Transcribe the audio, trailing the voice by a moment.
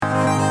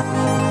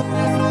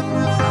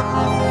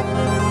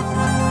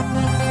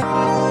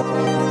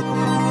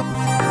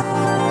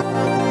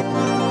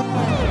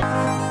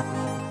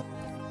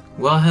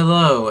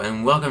hello,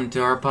 and welcome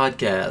to our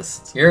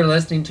podcast. You're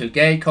listening to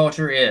Gay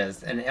Culture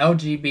Is, an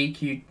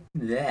LGBTQ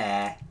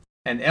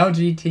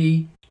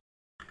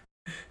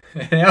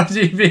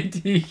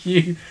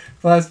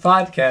plus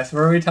podcast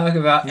where we talk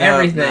about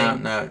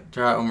everything. No,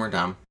 try it one more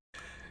time.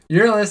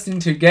 You're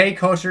listening to Gay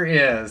Culture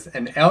Is,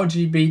 an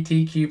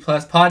LGBTQ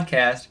plus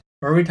podcast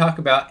where we talk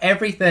about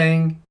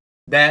everything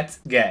that's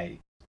gay.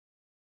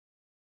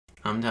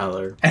 I'm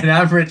Tyler. And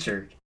I'm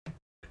Richard.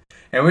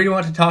 And we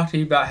want to talk to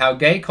you about how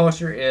gay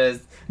culture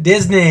is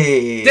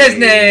Disney!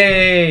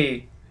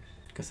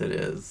 Because it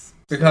is.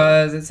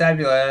 Because it's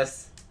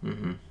fabulous.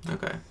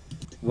 Okay.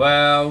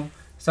 Well,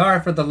 sorry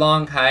for the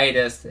long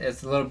hiatus.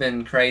 It's a little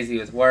been crazy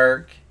with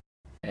work.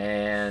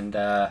 And,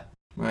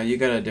 well, you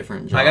got a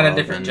different job. I got a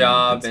different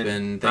job.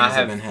 Things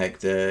have been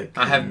hectic.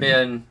 I have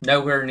been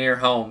nowhere near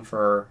home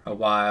for a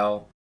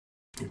while.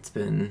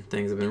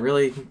 Things have been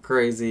really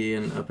crazy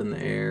and up in the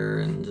air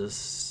and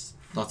just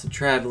lots of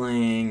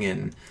traveling,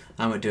 and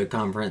I went to a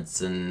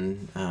conference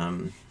in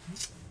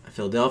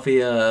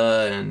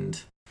Philadelphia,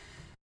 and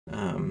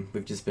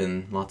we've just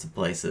been lots of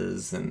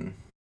places and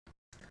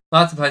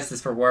lots of places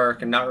for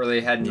work, and not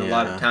really had a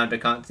lot of time to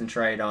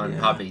concentrate on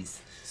hobbies.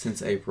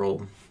 Since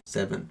April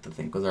 7th, I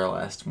think, was our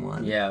last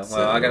one. Yeah, well,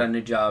 so, I got a new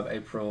job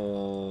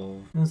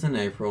April. It was in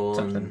April,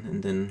 something.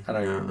 and then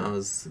I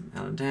was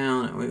out of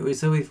town.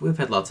 We've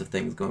had lots of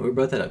things going. We were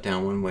both out of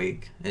town one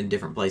week in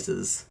different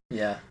places.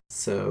 Yeah.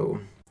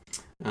 So,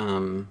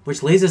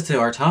 which leads us to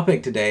our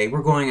topic today.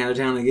 We're going out of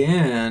town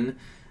again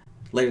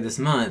later this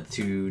month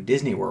to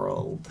Disney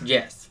World.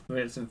 Yes,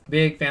 it's a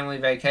big family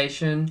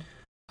vacation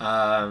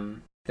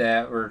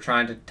that we're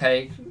trying to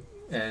take.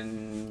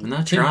 And we're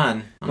not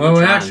trying,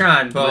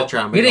 but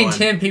getting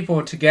 10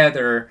 people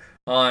together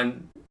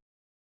on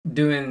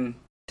doing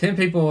 10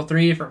 people,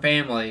 3 different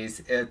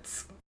families,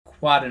 it's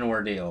quite an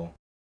ordeal.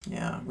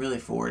 Yeah, really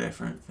 4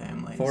 different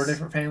families. 4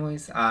 different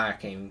families? I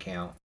can't even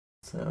count.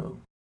 So,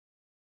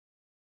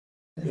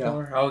 yeah.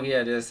 4? Oh,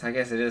 yeah, it is. I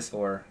guess it is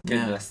 4.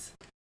 Goodness. Yeah.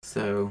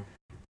 So,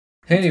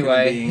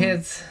 anyway,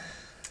 it's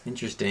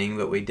interesting,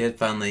 but we did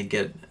finally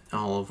get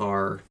all of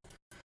our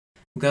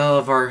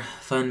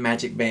fun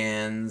magic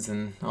bands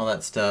and all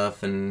that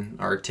stuff, and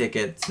our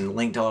tickets, and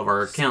linked all of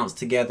our accounts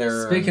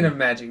together. Speaking of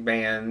magic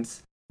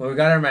bands, when we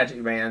got our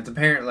magic bands,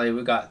 apparently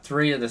we got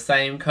 3 of the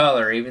same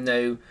color, even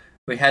though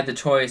we had the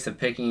choice of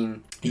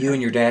picking... You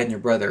and your dad and your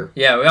brother.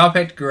 Yeah, we all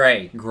picked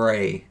gray.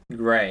 Gray.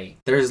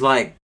 There's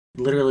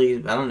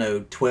literally,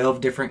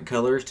 12 different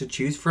colors to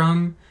choose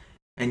from,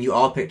 and you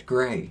all picked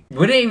gray.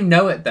 We didn't even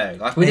know it,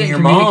 though. We didn't your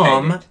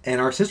mom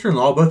and our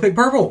sister-in-law both picked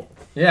purple.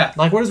 Yeah.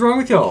 What is wrong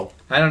with y'all?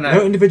 I don't know.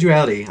 No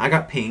individuality. I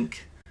got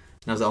pink,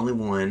 and I was the only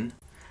one.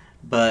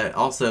 But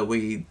also,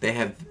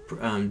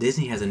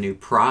 Disney has a new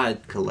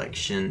Pride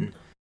collection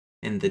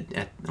on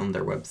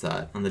their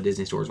website, on the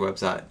Disney Store's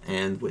website,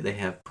 and they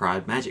have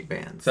Pride magic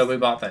bands. So we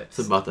bought those.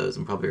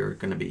 And probably are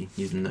going to be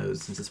using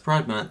those since it's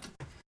Pride Month.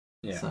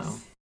 Yeah. So.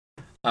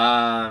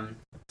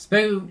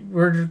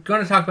 We're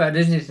going to talk about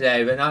Disney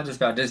today, but not just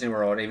about Disney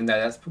World, even though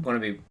that's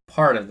going to be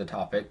part of the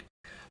topic.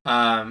 We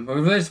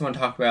really just want to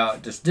talk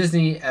about just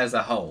Disney as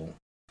a whole.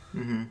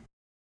 Mm-hmm.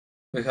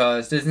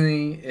 Because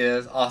Disney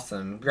is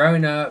awesome.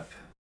 Growing up,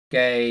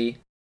 gay.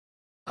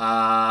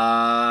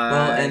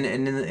 And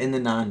in the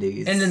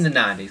 90s. And in the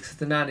 90s, because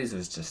the 90s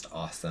was just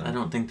awesome. I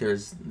don't think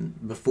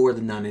before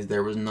the 90s,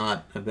 there was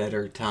not a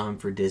better time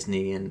for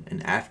Disney,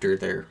 and after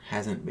there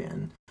hasn't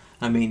been.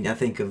 I mean, I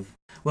think of,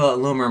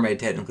 Little Mermaid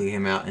technically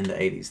came out in the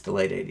 80s, the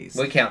late 80s.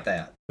 We count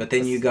that. But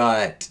then you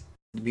got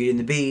Beauty and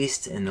the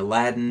Beast, and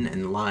Aladdin,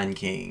 and The Lion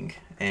King.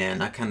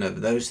 And I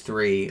those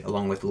 3,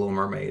 along with The Little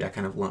Mermaid, I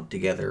kind of lumped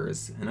together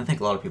and I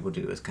think a lot of people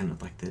do, as kind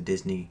of like the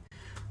Disney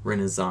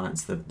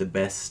Renaissance, the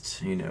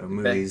best,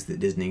 movies that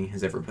Disney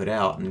has ever put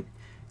out. And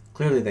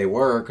clearly they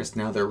were, because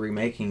now they're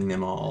remaking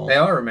them all. They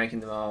are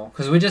remaking them all.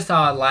 Because we just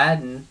saw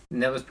Aladdin,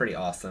 and that was pretty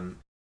awesome.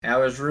 And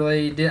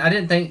I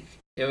didn't think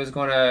it was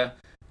going to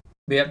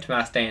be up to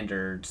my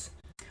standards.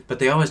 But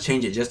they always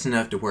change it just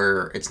enough to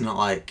where it's not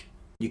like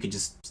you could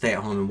just stay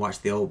at home and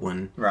watch the old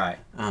one. Right.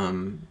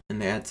 And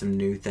they add some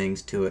new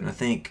things to it. And I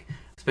think,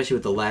 especially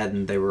with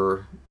Aladdin, they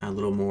were a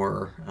little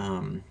more,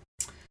 I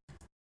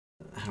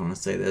don't want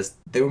to say this,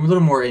 they were a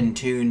little more in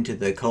tune to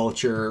the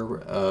culture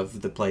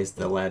of the place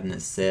that Aladdin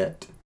is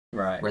set.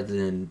 Right. Rather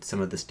than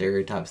some of the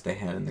stereotypes they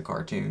had in the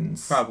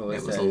cartoons. Probably.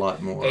 It was a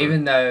lot more.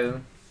 Even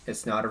though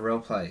it's not a real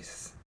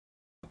place.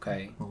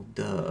 Okay. Well,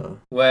 duh.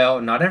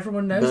 Well, not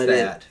everyone knows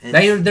that.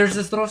 There's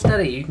this little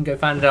study, you can go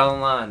find it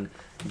online,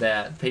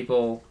 that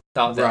people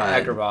thought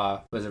that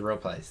Agrabah was a real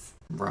place.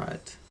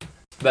 Right.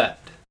 But.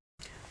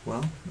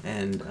 Well,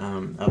 and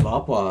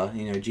Abapwa,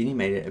 Genie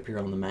made it appear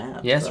on the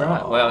map. Yes,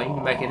 right. Well, you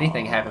can make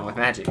anything happen with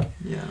magic.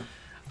 Yeah.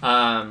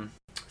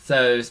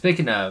 So,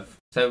 speaking of,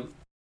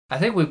 I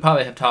think we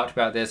probably have talked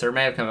about this, or it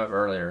may have come up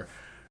earlier.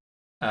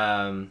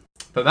 But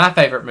my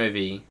favorite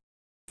movie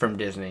from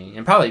Disney,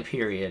 and probably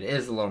period,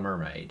 is The Little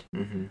Mermaid.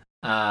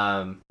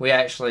 Mm-hmm. We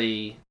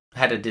actually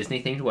had a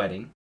Disney-themed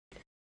wedding.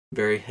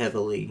 Very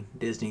heavily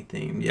Disney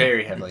themed. Yeah.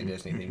 Very heavily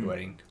Disney themed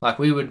wedding. Like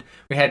we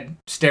had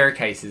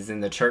staircases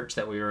in the church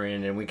that we were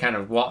in, and we kind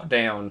of walked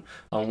down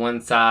on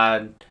one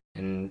side,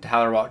 and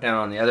Tyler walked down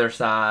on the other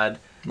side.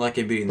 Like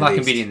in Beauty and the Beast. Like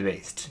in Beauty and the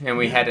Beast. And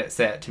we had it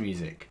set to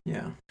music.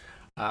 Yeah.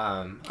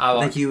 I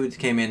think you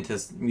came into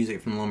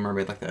music from Little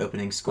Mermaid, like the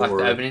opening score. Like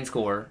the opening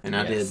score. And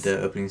I did the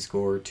opening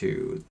score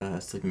to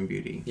Sleeping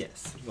Beauty.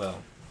 Yes,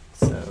 well.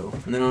 So,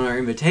 and then on our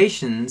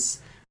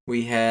invitations,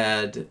 we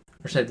had...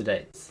 Or save the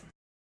dates.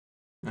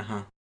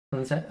 Uh-huh. What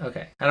was that?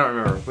 Okay. I don't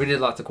remember. We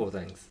did lots of cool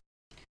things.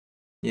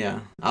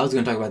 Yeah. I was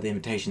going to talk about the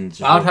invitations.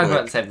 I'll talk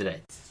about the save the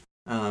dates.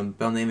 But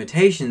on the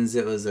invitations,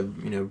 it was a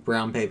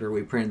brown paper.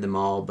 We printed them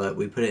all, but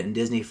we put it in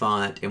Disney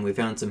font, and we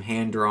found some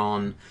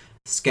hand-drawn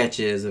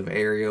sketches of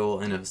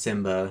Ariel and of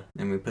Simba,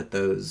 and we put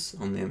those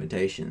on the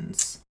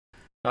invitations.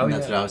 Oh, and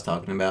that's what I was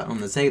talking about. On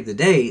the save the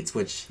dates,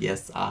 which,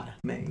 yes, I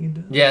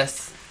made.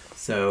 Yes.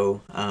 So,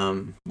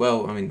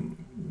 well, I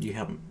mean, you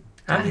helped.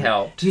 I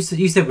helped. You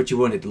said what you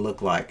wanted it to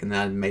look like, and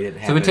I made it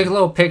happen. So we took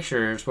little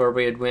pictures where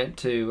we had went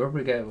to... Where did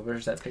we go?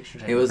 Where's that picture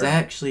taken? It was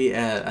actually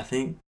at, I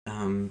think,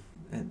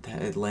 at the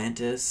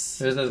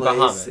Atlantis. It was in the place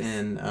Bahamas.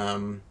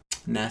 In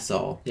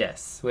Nassau.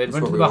 Yes. We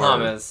went to the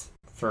Bahamas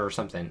for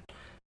something.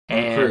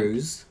 And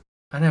cruise.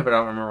 I know, but I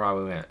don't remember why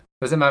we went.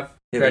 Was it my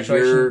graduation?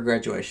 Was your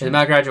graduation. It was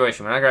my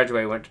graduation. When I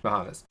graduated, we went to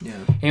Bahamas. Yeah.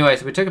 Anyway,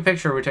 so we took a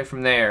picture we took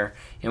from there,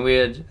 and we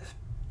would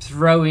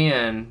throw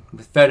in,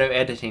 with photo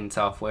editing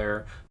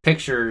software,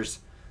 pictures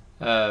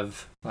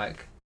of,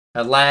 like,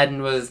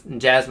 Aladdin and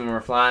Jasmine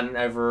were flying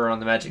over on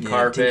the magic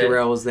carpet.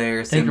 Tinkerbell was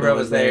there. Tinkerbell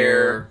was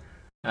there.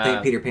 I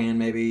think Peter Pan,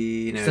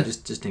 maybe.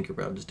 Just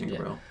Tinkerbell. Just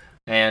Tinkerbell.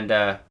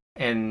 Yeah.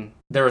 And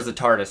there was a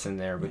TARDIS in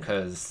there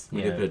because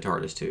we did put a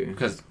TARDIS too.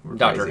 Because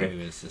Doctor Who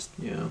is just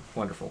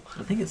wonderful.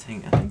 I think it's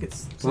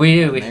we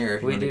do there.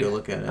 If you want to go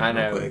look at it. I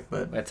know, real quick,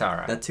 but that's all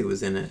right. That's who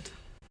was in it.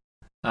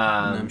 And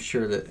I'm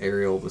sure that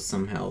Ariel was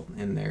somehow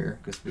in there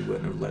because we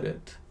wouldn't have let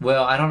it.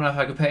 Well, I don't know if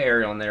I could put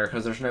Ariel in there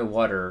because there's no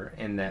water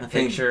in that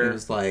picture. It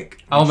was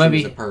like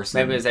maybe was a person.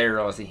 Maybe it was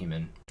Ariel as a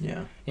human.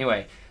 Yeah.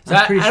 Anyway, so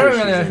I don't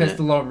really know if it's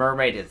the Little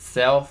Mermaid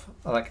itself.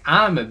 Like,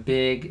 I'm a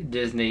big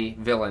Disney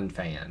villain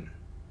fan.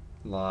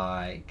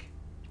 Like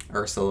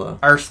Ursula.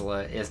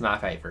 Ursula is my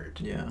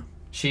favorite. Yeah.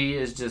 She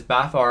is just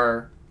by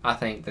far, I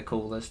think, the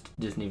coolest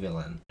Disney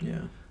villain.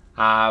 Yeah.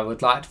 I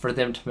would like for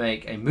them to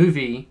make a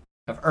movie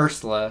of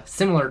Ursula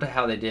similar to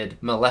how they did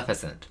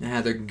Maleficent. And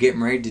how they're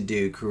getting ready to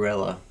do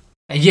Cruella.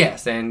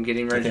 Yes, and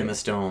getting ready with Emma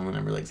Stone, and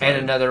I'm really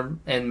excited.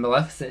 And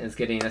Maleficent is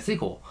getting a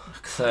sequel.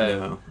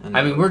 So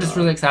I mean, we're just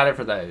really excited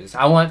for those.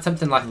 I want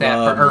something like that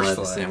for Ursula.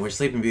 Maleficent, which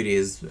Sleeping Beauty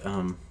is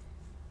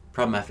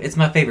probably it's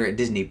my favorite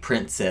Disney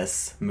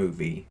princess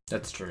movie.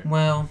 That's true.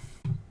 Well,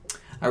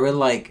 I really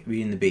like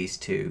Beauty and the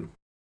Beast too.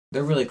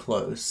 They're really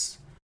close.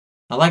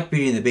 I like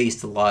Beauty and the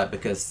Beast a lot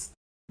because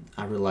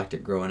I really liked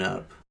it growing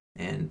up,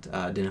 and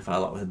I identify a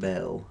lot with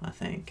Belle, I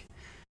think.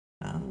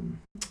 But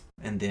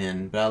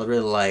I really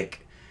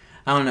like,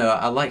 I don't know,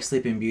 I like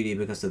Sleeping Beauty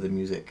because of the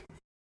music.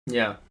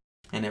 Yeah.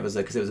 And it was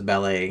because it was a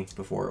ballet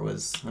before it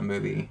was a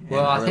movie. And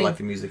well, I really like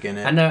the music in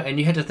it. I know, and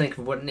you had to think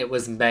of when it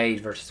was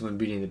made versus when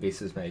Beauty and the Beast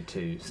was made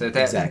too. So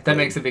that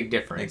makes a big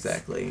difference.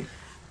 Exactly.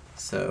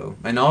 So,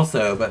 and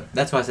also, but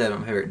that's why I said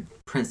my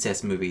favorite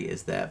princess movie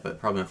is that, but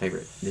probably my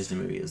favorite Disney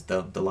movie is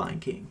The Lion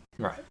King.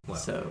 Right. Well.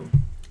 So.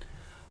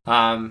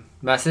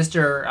 My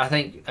sister, I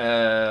think,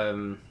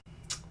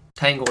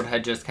 Tangled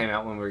had just came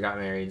out when we got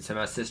married, so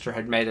my sister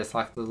had made us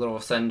like the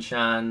little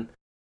sunshine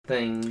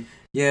thing.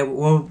 Yeah,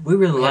 well, we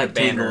really liked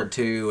Tangled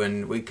too,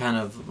 and we kind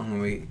of,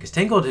 because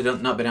Tangled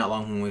had not been out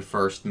long when we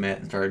first met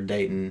and started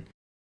dating,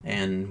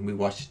 and we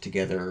watched it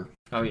together.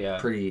 Oh yeah,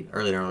 pretty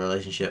early in our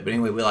relationship. But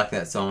anyway, we like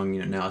that song.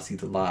 Now I see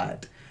the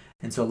light,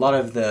 and so a lot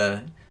of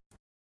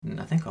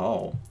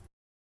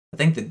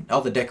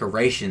all the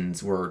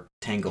decorations were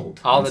Tangled.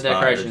 All the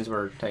decorations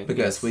were Tangled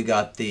because we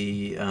got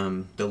the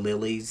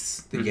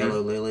lilies, the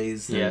yellow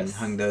lilies, and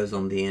hung those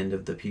on the end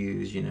of the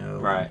pews.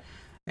 Right.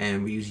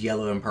 And we used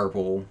yellow and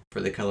purple for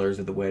the colors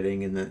of the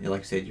wedding, and then,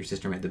 like I said, your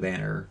sister made the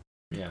banner.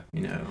 Yeah.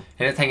 And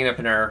it's hanging up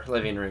in our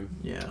living room.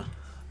 Yeah.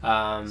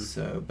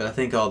 But I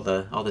think all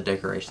the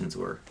decorations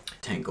were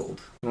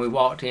Tangled. We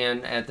walked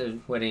in at the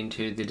wedding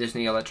to the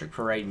Disney Electric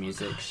Parade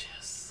music. Gosh,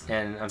 yes.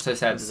 And I'm so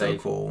sad that they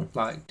cool.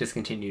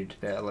 discontinued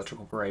the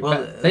Electrical Parade.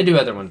 Well, but they do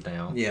other ones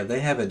now. Yeah, they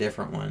have a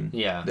different one.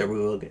 Yeah. That we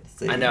will get to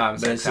see. I know, I'm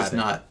so excited. But it's just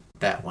not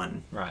that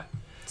one. Right.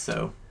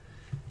 So.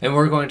 And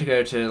we're going to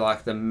go to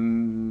like the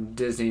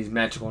Disney's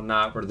Magical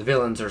Night where the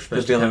villains are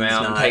supposed to come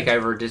out and take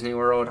over Disney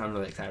World. I'm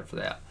really excited for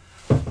that.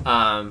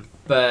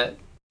 But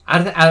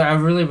I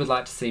really would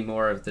like to see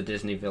more of the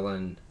Disney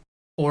villain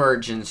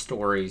origin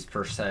stories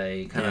per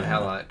se. Kind of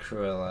how like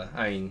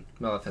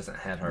Maleficent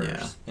had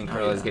hers, and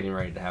Cruella's getting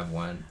ready to have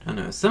one. I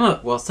know some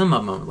of them I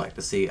would like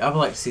to see. I would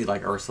like to see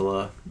like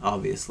Ursula,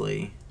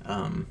 obviously.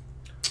 Trying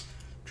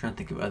to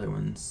think of other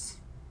ones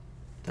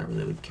that I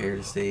really would care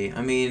to see.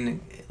 I mean,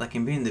 like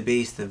in Beauty and the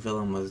Beast, the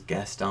villain was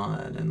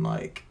Gaston, and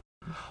like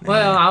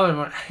Well, I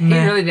would. He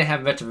really didn't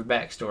have much of a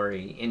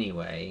backstory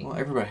anyway. Well,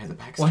 everybody has a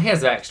backstory. Well, he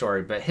has a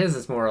backstory, but his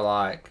is more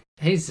like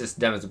he's just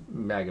dumb as a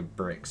bag of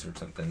bricks or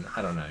something.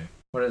 I don't know.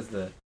 What is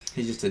the?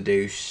 He's just a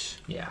douche.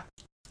 Yeah.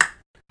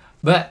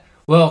 But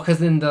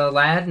because in the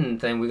Aladdin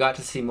thing, we got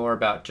to see more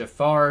about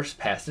Jafar's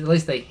past. At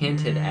least they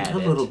hinted at it a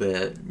little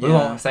bit. Yeah. We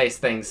won't say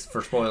things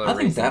for spoiler reasons.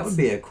 I think that would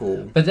be a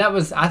cool. But that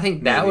was. I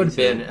think that would have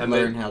been a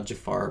learn how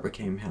Jafar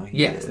became how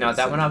he is. Yes. Now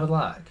that one I would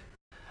like.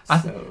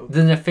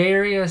 The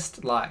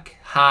nefarious, like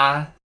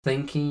high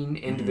thinking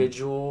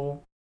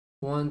individual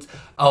ones.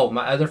 Oh,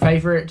 my other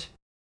favorite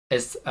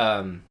is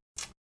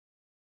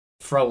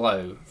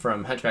Frollo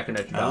from Hunchback of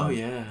Notre Dame. Oh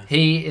yeah.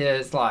 He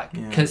is like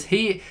because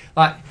he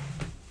like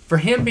for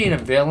him being a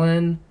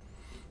villain.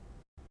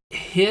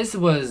 His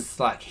was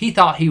like he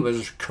thought he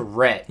was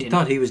correct. He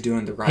thought he was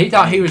doing the right thing. He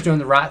thought he was doing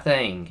the right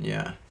thing.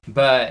 Yeah.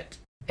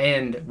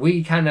 And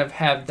we kind of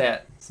have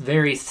that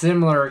very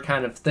similar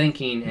kind of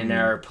thinking in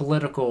our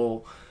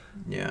political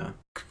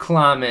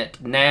climate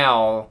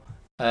now,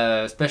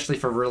 especially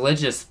for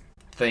religious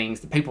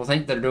things. That people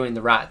think they're doing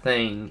the right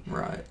thing.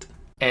 Right.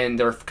 And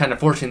they're kind of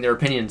forcing their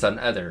opinions on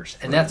others.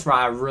 And that's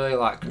why I really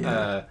like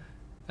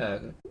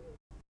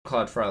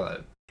Claude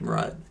Frollo.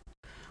 Right.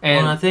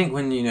 And I think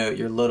when,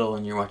 you're little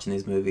and you're watching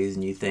these movies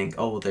and you think,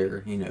 oh,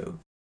 they're,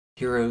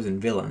 heroes and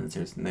villains.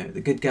 There's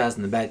the good guys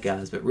and the bad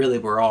guys. But really,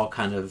 we're all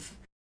kind of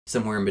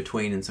somewhere in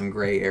between in some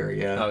gray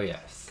area. Oh,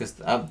 yes. Because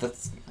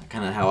that's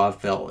kind of how I've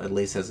felt, at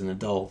least as an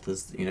adult,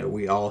 is,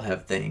 we all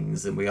have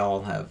things and we're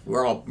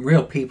all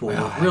real people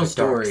with real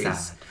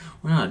stories.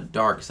 We're not a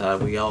dark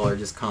side. We all are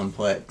just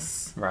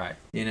complex. Right.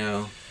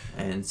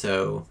 And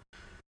so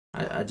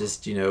I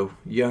just,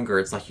 younger,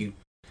 it's like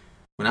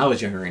when I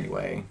was younger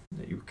anyway,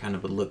 you kind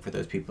of would look for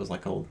those people as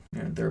like, oh,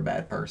 they're a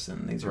bad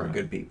person. These are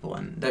good people.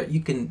 And that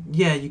you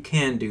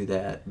can do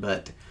that,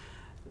 but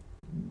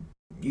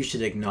you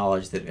should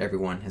acknowledge that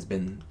everyone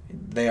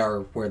they are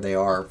where they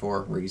are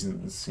for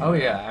reasons. Oh,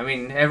 yeah. I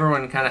mean,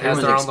 everyone kind of has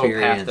their own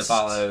little path to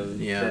follow.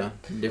 Yeah,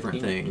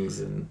 different things.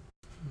 And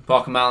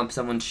walk a mile in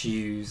someone's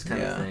shoes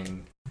kind of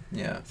thing.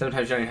 Yeah.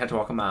 Sometimes you don't even have to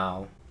walk a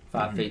mile.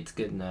 5 feet's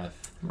good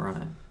enough.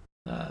 Right.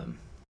 I'm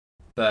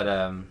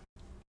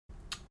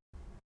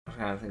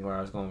trying to think where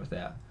I was going with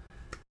that.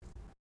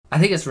 I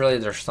think it's really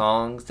their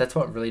songs. That's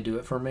what really do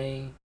it for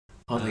me.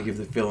 Oh, they give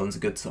the villains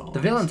good songs. The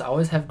villains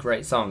always have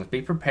great songs.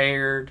 Be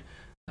Prepared.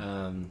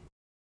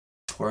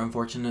 Poor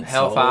Unfortunate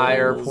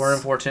Hellfire. Souls. Poor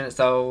Unfortunate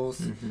Souls.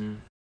 Mm-hmm.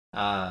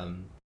 I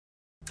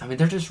mean,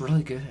 they're just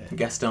really good.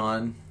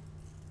 Gaston.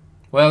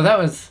 Well,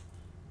 that's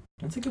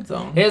a good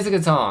song. It is a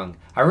good song.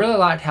 I really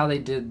liked how they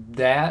did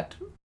that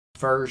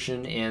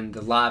version in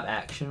the live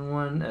action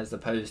one as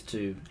opposed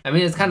to... I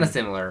mean, it's kind of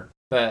similar,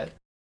 but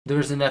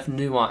there's enough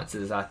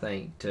nuances, I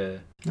think, to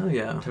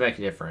make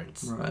a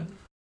difference. Right.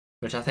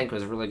 Which I think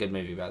was a really good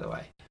movie, by the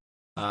way.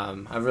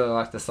 I really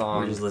like the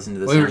song. We were just listening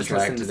to the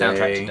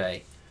soundtrack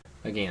today.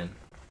 Again.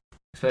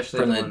 Especially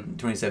from the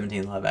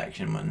 2017 live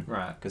action one.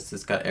 Right. Because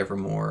it's got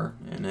Evermore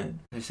in it.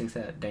 Who sings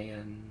that?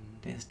 Dan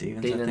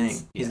Stevens, I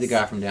think. He's the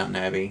guy from Downton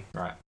Abbey.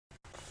 Right.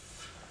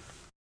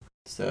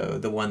 So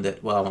the one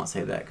that... Well, I won't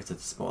say that because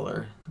it's a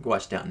spoiler.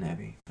 Watch Downton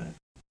Abbey, but...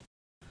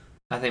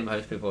 I think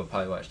most people have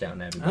probably watched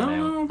Downton Abbey by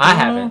now. I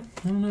haven't.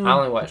 I don't know. I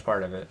only watched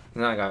part of it,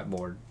 and then I got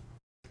bored.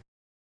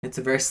 It's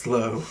a very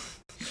slow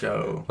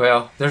show.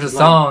 Well, there's a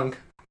song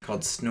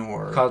called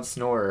Snore.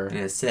 And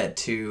it's set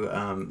to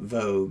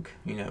Vogue,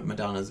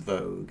 Madonna's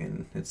Vogue,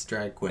 and it's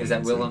drag queens. Is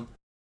that Willem?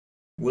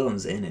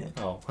 Willem's in it.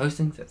 Oh, who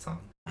sings that song?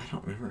 I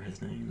don't remember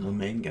his name, the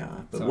main guy.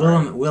 But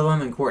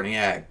Willem and Courtney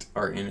Act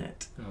are in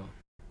it. Oh.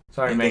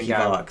 Sorry, and main Vicky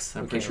guy. Vox.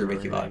 I'm pretty sure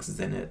Vicky Vox is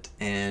in it.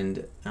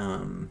 And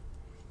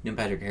Neil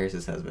Patrick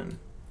Harris's husband.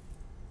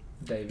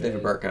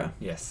 David Burtka.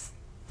 Yes.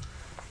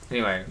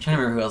 Anyway. I'm trying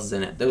to remember who else is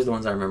in it. Those are the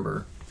ones I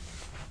remember.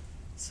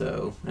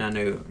 So, and I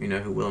knew,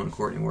 who Willem and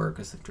Courtney were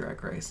because of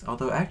Drag Race.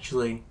 Although,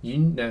 actually... You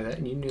know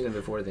that. You knew them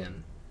before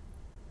then.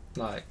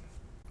 Like,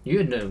 you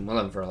had known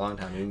Willem for a long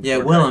time. Yeah,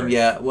 Willem,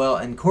 yeah. Well,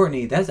 and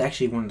Courtney, that's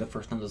actually one of the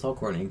first times I saw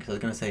Courtney because I was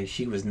going to say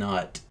she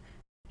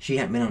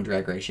hadn't been on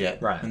Drag Race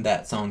yet when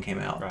that song came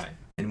out. Right.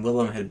 And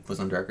Willem was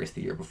on Drag Race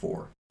the year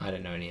before. I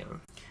didn't know any of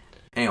them.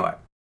 Anyway.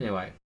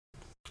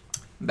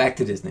 Back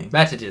to Disney.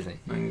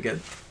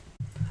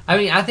 I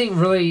mean, I think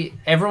really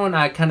everyone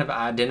kind of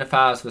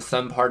identifies with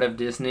some part of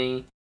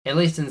Disney, at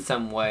least in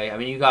some way. I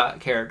mean, you got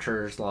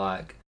characters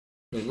like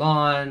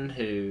Mulan,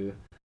 who...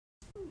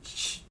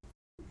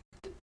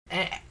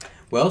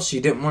 Well, she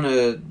didn't want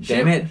to,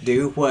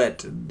 do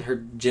what her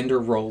gender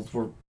roles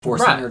were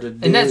forcing her to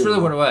do. And that's really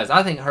what it was.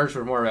 I think hers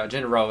were more about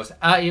gender roles.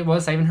 It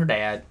was saving her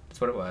dad.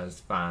 That's what it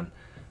was. Fine.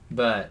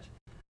 But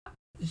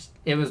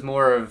it was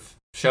more of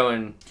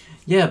showing...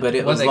 Yeah, but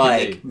it was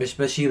like...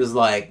 But she was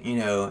like,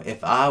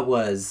 if I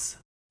was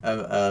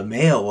a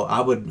male,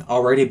 I would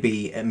already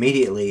be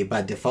immediately,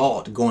 by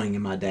default, going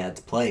in my dad's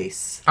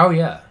place. Oh,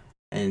 yeah.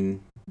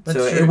 And that's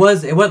so true. It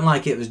wasn't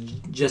like it was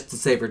just to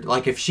save her...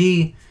 Like, if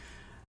she...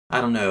 I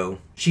don't know.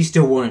 She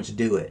still wanted to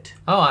do it.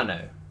 Oh, I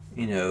know.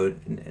 you know,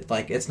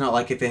 like it's not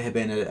like if it had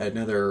been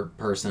another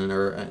person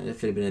or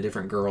if it had been a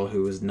different girl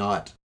who was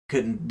not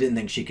didn't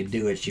think she could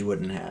do it, she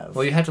wouldn't have.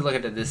 Well, you have to look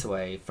at it this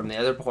way: from the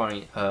other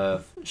point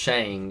of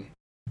Shang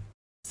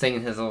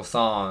singing his little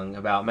song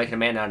about making a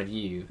man out of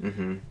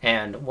you,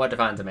 and what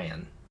defines a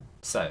man.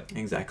 So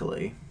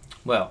exactly.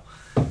 Well,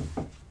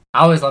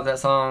 I always love that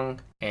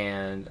song,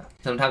 and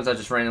sometimes I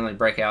just randomly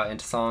break out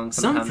into songs.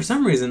 For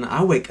some reason,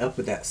 I wake up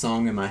with that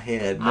song in my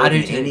head more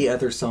than any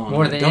other song.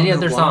 More than any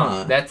other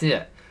song. That's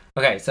it.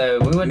 Okay, so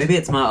we went. Maybe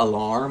it's my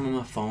alarm on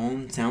my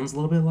phone. Sounds a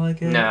little bit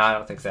like it. No, I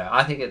don't think so.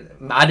 I think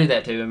I do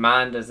that too, and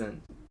mine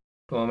doesn't.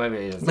 Well, maybe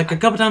it is. Like a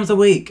couple times a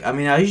week. I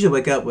mean, I usually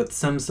wake up with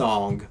some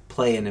song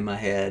playing in my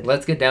head.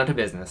 Let's get down to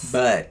business.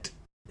 But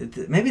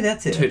maybe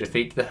that's it. To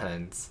defeat the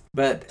Huns.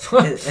 But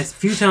it's a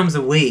few times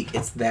a week.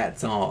 It's that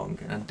song.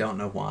 I don't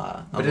know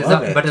why. But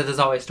does it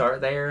always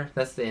start there?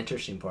 That's the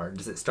interesting part.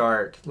 Does it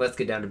start "Let's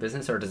get down to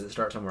business" or does it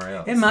start somewhere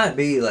else? It might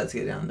be "Let's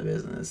get down to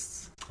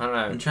business." I don't know.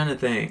 I'm trying to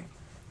think.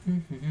 I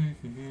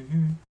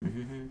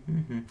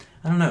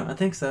don't know. I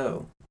think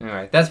so.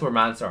 Anyway, that's where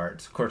mine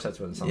starts. Of course, that's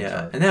where the song starts.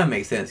 Yeah, and that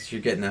makes sense because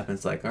you're getting up and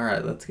it's like, all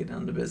right, let's get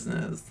down to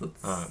business.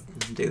 Let's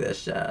do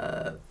this shit.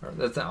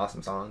 That's an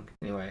awesome song.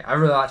 Anyway, I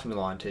really liked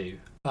Mulan too.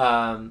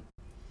 Yeah,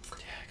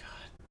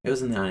 God. It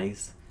was the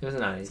 90s. It was the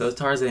 90s. So it was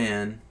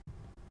Tarzan.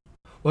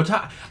 Well,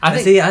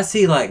 I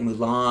see like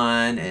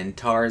Mulan and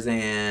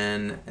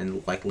Tarzan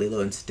and like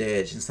Lilo and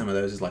Stitch and some of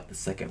those is like the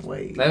second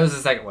wave. That was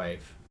the second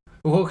wave.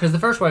 Well, because the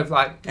first wave,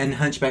 and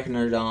Hunchback of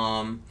Notre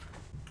Dame,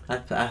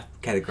 I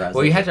categorize.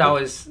 Well, you had to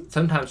always.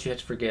 Sometimes you had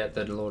to forget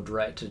the little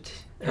directed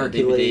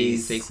DVD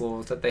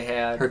sequels that they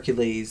had.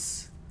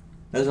 Hercules.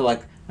 Those are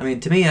like. I mean,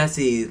 to me, I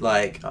see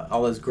like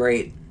all those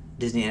great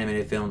Disney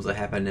animated films that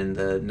happened in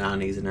the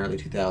 90s and early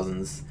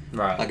 2000s.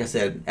 Right. Like I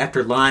said,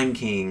 after Lion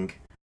King,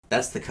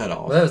 that's the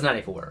cutoff. Well, that was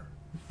 94.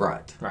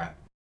 Right. Right.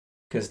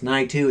 Because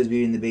 92 was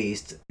Beauty and the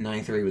Beast.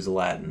 93 was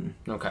Aladdin.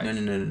 Okay.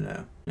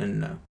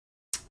 No.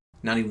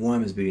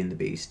 91 was Beauty and the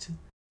Beast.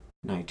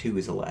 92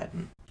 was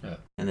Aladdin. Yeah.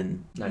 And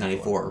then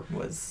 94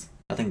 was,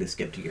 I think they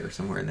skipped a year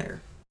somewhere in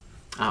there.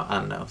 I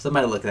don't know.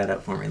 Somebody look that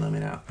up for me and let me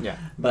know. Yeah.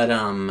 But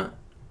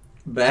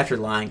after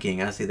Lion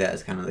King, I see that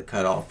as kind of the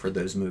cutoff for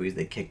those movies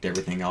that kicked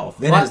everything off.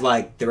 Then it was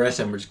like the rest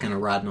of them were just kind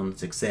of riding on the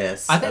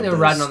success. I think they were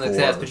riding on the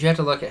success, but you have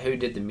to look at who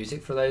did the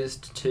music for those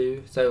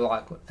two. So,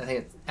 like, I think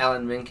it's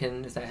Alan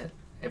Menken. Is that?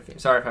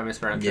 Sorry if I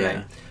mispronounced your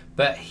name.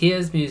 But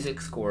his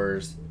music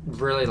scores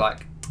really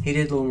like. He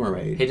did Little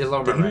Mermaid. Did he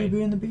do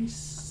Beauty and the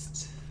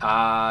Beast?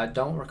 I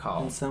don't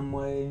recall. In some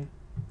way,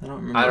 I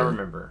don't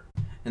remember.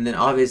 And then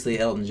obviously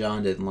Elton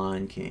John did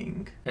Lion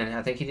King. And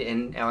I think he did.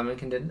 And Alan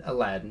Menken did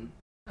Aladdin.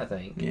 I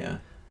think. Yeah.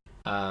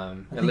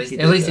 At least he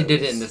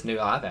did it in this new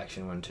live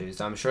action one too.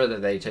 So I'm sure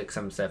that they took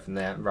some stuff from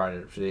that and brought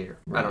it up to there.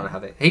 Right. I don't know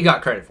how he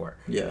got credit for it.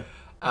 Yeah.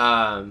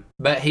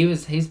 But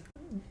he's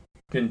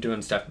been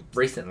doing stuff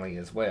recently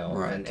as well.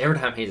 Right. And every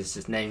time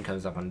his name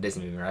comes up on a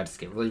Disney movie, I just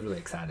get really, really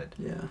excited.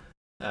 Yeah.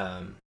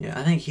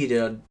 I think he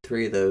did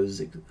 3 of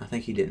those. I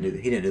think he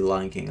didn't do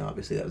Lion King.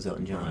 Obviously, that was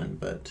Elton John.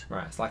 But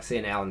it's like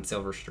seeing Alan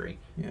Silverstreet.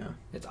 Yeah,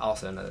 it's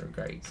also another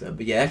great. So,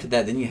 but yeah, after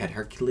that, then you had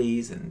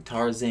Hercules and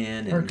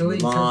Tarzan and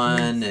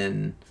Mulan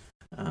and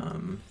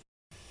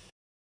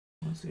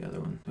what's the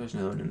other one? There's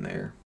another one in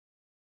there.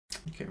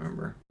 I can't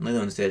remember.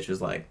 Lilo and Stitch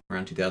was like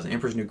around 2000.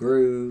 Emperor's New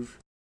Groove.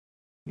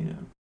 You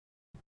know.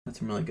 That's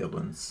some really good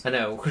ones. I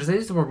know, because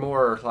these were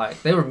more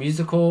like they were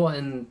musical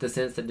in the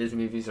sense that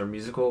Disney movies are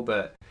musical,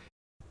 but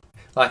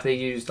like they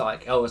used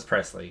like Elvis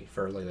Presley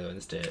for Lilo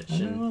and Stitch,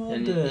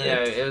 and you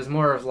know it was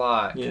more of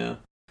like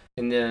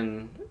and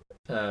then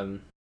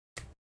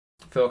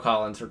Phil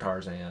Collins for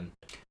Tarzan.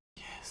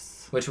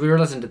 Yes, which we were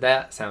listening to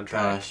that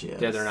soundtrack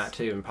the other night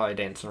too, and probably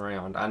dancing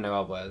around. I know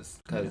I was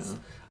because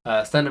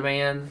Son of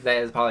Man, that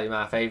is probably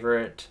my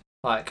favorite.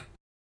 Like,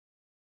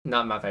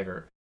 not my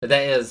favorite. But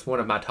that is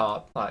one of my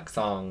top like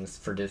songs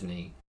for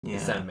Disney. Yeah.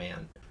 Son of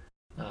Man.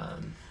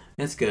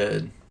 It's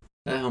good.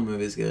 That whole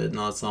movie is good, and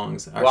all the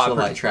songs. I still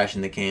like Trash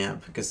in the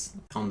Camp because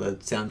on the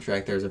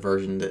soundtrack there's a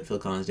version that Phil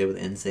Collins did with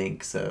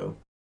NSYNC. So,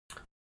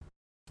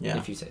 yeah.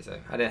 If you say so,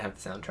 I didn't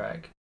have the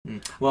soundtrack.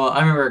 Well, I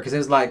remember because it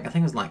was like I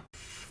think it was like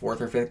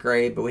 4th or 5th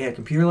grade, but we had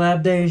computer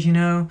lab days, you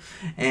know,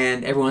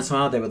 and every once in a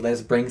while they would let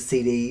us bring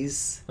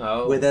CDs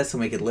with us,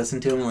 and we could listen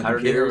to them on the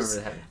computers. I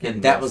remember that.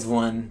 And that was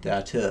one that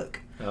I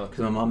took. Because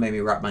my mom made me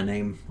write my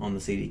name on the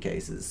CD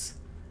cases.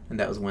 And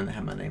that was one that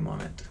had my name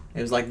on it.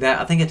 It was like that.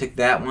 I think I took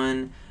that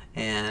one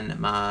and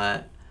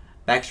my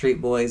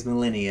Backstreet Boys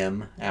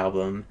Millennium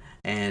album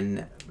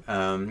and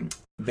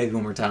Baby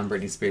One More Time,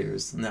 Britney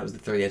Spears. And that was the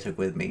 3 I took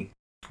with me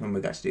when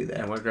we got to do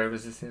that. And what grade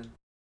was this in?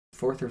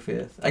 4th or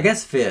 5th. I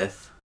guess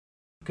 5th.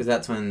 Because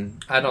that's when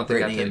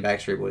Britney and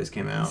Backstreet Boys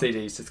came out.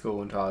 CDs to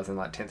school until I was in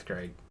like 10th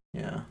grade.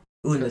 Yeah.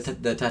 Ooh, and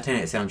the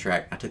Titanic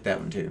soundtrack. I took that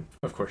one too.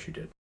 Of course you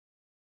did.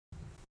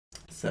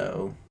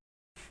 So,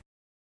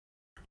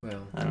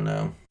 well, I don't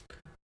know.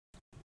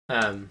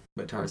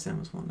 But Tarzan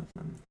was one of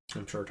them.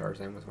 I'm sure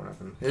Tarzan was one of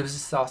them. It was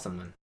just an awesome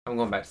one. I'm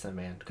going back to Son of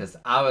Man because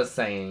I was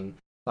saying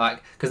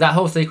Like, because that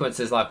whole sequence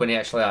is like when he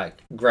actually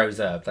like grows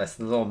up. That's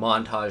the little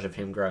montage of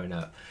him growing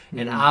up. Mm-hmm.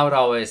 And I would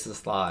always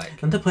just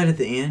like. Don't they play it at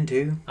the end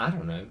too? I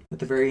don't know. At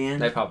the very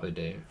end? They probably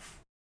do.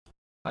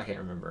 I can't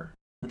remember.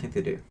 I think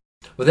they do.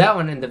 Well, that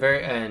one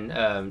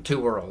and Two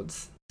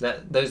Worlds.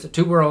 Those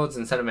Two Worlds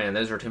and Son of Man.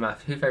 Those were my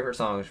two favorite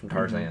songs from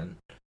Tarzan.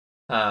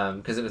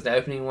 Because it was the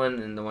opening one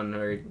and the one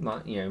where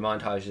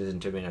montages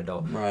into being an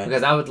adult. Right.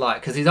 Because I would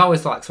because he's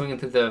always like swinging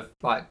through the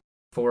like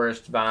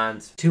forest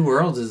vines. Two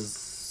Worlds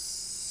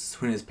is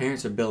when his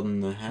parents are building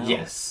the house.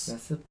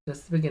 Yes,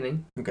 that's the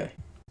beginning. Okay.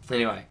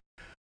 Anyway,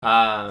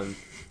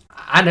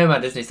 I know my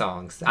Disney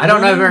songs. I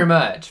don't know very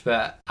much,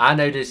 but I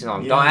know Disney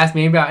songs. Yeah. Don't ask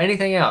me about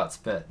anything else,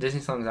 but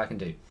Disney songs I can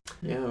do.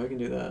 Yeah, we can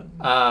do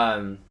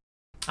that.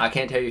 I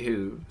can't tell you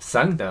who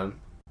sung them,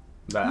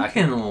 but I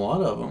can a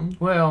lot of them.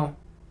 Well,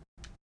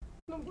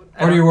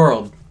 Part of Your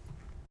World.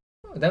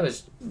 That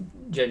was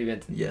Jodie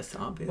Benson. Yes,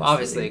 obviously. Well,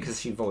 obviously, because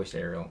she voiced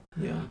Ariel.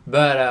 Yeah.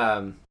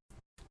 But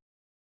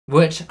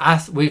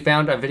we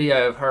found a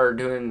video of her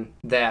doing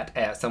that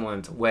at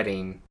someone's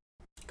wedding.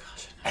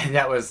 Gosh. And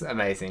that was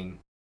amazing.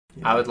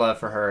 Yeah. I would love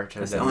for her to.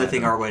 That's the only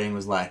thing our wedding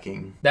was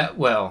lacking.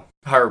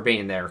 Her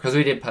being there, because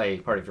we did play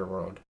Part of Your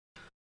World.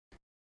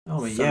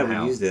 Oh, yeah,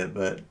 we used it,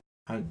 but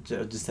I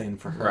was just saying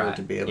for her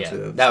to be able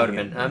to. That would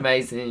have been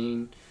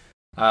amazing.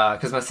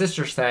 Because my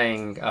sister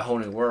sang A Whole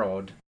New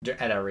World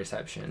at our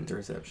reception. The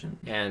reception.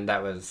 And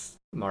that was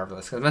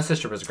marvelous, because my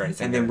sister was a great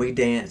singer. And then we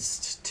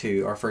danced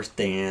to, our first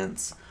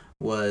dance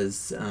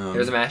was... it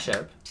was a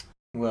mashup.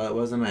 Well, it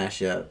was a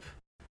mashup.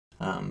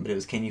 But it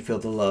was Can You Feel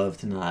the Love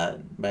Tonight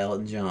by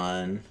Elton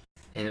John.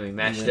 And then we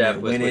mashed up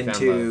with We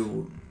Found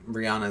Love.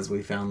 Rihanna's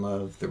We Found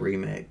Love, the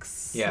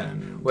remix. Yeah,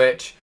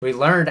 which we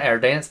learned our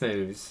dance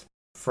moves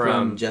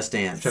from Just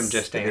Dance. From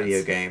Just Dance. The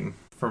video game.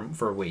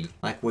 For Wii.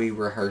 Like, we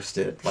rehearsed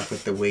it, like,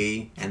 with the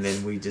Wii, and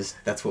then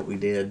that's what we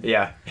did.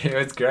 Yeah, it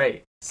was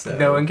great. So,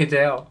 no one could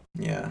tell.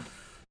 Yeah,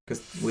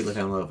 because We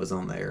Found Love was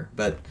on there,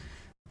 but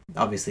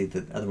obviously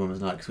the other one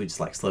was not, because we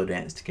just, like, slow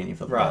danced to Can You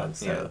Feel the Love,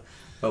 so... Yeah.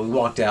 But we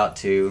walked out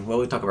to... Well,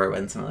 we'll talk about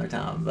it some other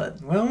time,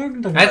 but... Well, we're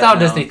going to talk about it all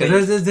Disney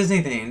themed. It's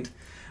Disney themed.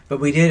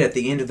 But we did at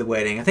the end of the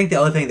wedding. I think the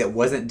only thing that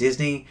wasn't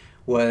Disney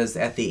was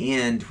at the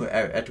end,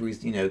 after we,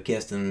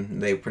 kissed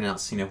and they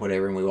pronounced,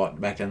 whatever, and we walked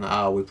back down the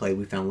aisle, we played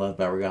We Found Love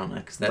by Rihanna,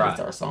 because that was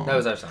our song. That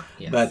was our song,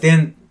 yes. But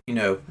then,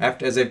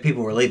 after as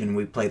people were leaving,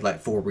 we played like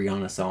 4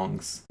 Rihanna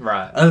songs.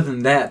 Right. Other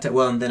than that,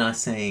 and then I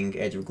sang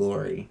Edge of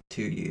Glory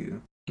to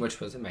you. Which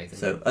was amazing.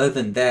 So, other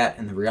than that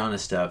and the Rihanna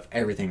stuff,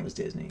 everything was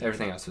Disney.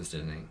 Everything else was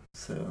Disney.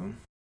 So...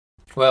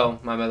 Well,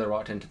 my mother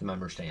walked into the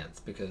Mummers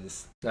Dance,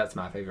 because that's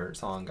my favorite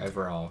song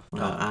overall.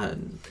 Well, I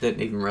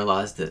didn't even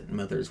realize that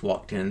mothers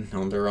walked in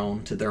on their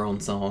own to their own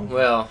song.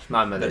 Well,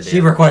 my mother did.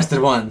 She requested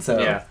one, so...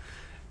 Yeah.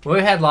 Well,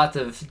 we had lots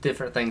of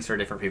different things for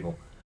different people.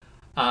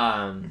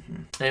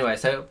 Anyway,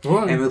 so...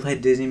 And we played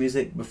Disney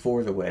music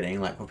before the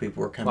wedding, like when people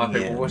were coming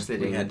in. Were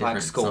sitting, we had different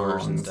like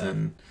scores songs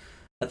and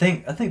I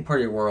think Part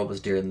of Your World was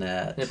during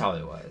that. It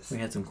probably was. We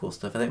had some cool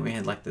stuff. I think we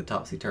had like the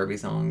Topsy Turvy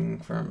song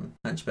from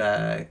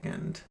Hunchback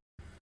and...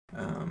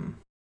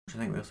 I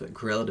think we also had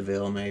Cruella de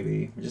Vil,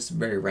 maybe. Just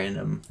very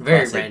random.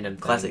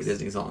 Classic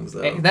Disney songs,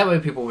 though. That way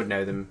people would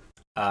know them.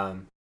 That.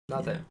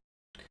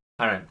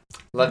 I don't know.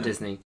 Love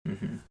Disney.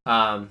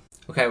 Mm-hmm.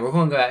 Okay, we're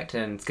going to go back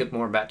and skip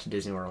more back to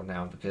Disney World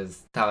now,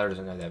 because Tyler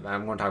doesn't know that, but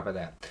I'm going to talk about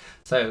that.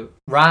 So,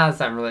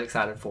 rides I'm really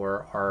excited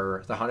for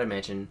are the Haunted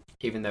Mansion,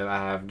 even though I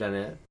have done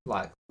it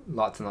like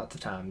lots and lots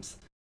of times.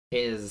 It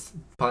is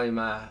probably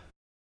my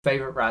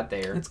favorite ride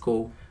there. It's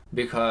cool.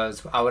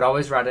 Because I would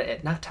always ride it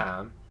at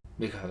nighttime,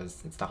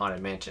 because it's the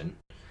Haunted Mansion.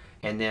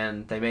 And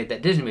then they made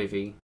that Disney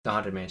movie, The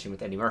Haunted Mansion,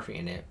 with Eddie Murphy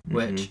in it,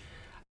 which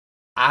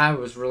I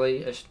was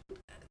really...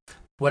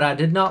 What I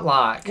did not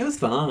like... It was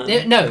fun.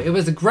 It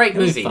was a great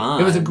movie.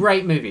 It was a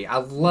great movie. I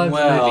loved the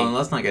movie. Well,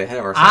 let's not get ahead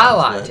of ourselves. I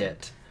liked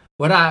it.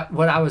 What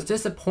I was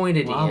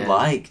disappointed in... I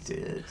liked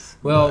it.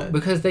 Well,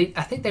 because I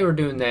think they were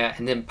doing that,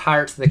 and then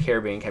Pirates of the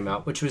Caribbean came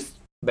out, which was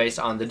based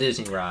on the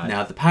Disney ride.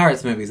 Now, the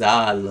Pirates movies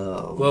I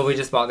love. Well, we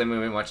just bought them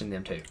and we went watching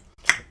them too.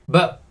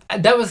 But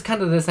that was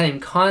kind of the same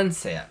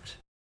concept.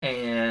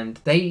 And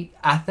I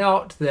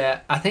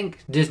think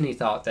Disney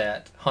thought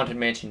that Haunted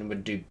Mansion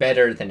would do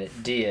better than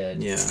it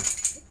did. Yeah.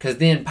 Because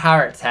then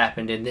Pirates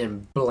happened, and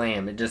then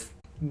blam, it just,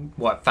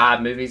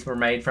 5 movies were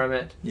made from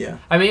it? Yeah.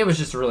 I mean, it was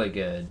just a really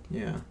good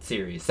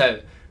series. So,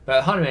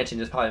 but Haunted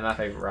Mansion is probably my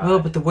favorite ride. Well,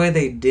 but the way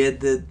they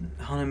did the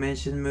Haunted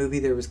Mansion movie,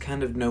 there was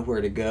kind of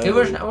nowhere to go. There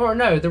was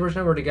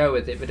nowhere to go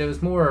with it, but it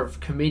was more of a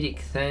comedic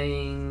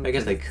thing. I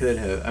guess they could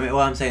have. I mean,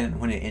 I'm saying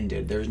when it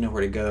ended, there was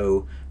nowhere to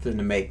go for them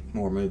to make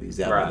more movies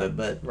out of it.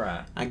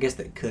 But I guess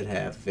they could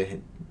have. If it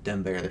had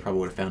done better, they probably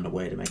would have found a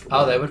way to make it work.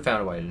 Oh, they would have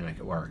found a way to make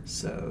it work.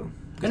 So...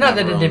 Not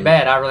that it did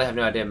bad. I really have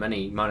no idea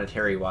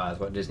monetary-wise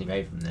what Disney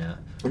made from that.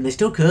 And they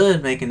still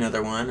could make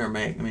another one,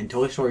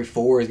 Toy Story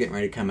 4 is getting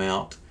ready to come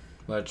out.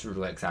 Well, I'm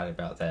really excited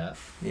about that.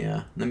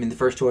 Yeah. The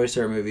first Toy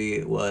Story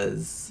movie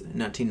was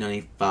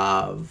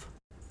 1995.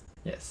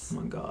 Yes. Oh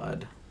my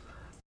God.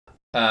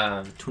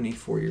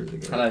 24 years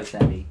ago. Hello,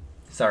 Sabby.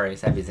 Sorry,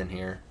 Sabby's in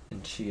here,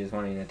 and she is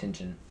wanting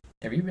attention.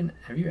 Have you been?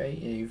 Have you ate?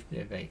 You've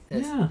ate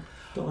this. Yeah.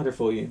 Don't let her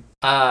fool you.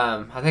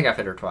 I think I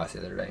fed her twice the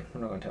other day.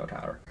 I'm not going to tell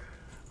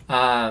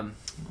Tyler.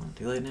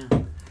 Too late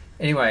now.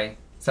 Anyway,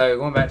 so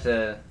going back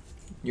to...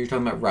 You're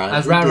talking about rides. I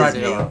was riding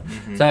Disney World.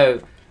 Mm-hmm.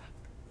 So,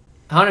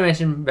 Haunted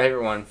Mansion,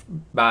 favorite one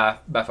by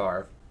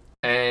far.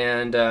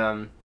 And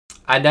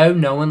I know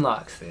no one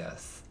likes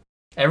this.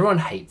 Everyone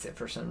hates it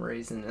for some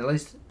reason. At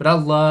least, but I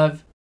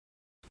love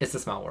It's a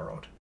Small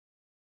World.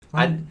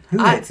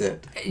 Who hates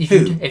it?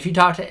 If you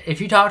talk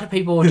to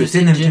people just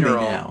in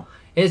general,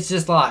 it's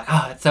just like,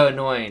 oh, it's so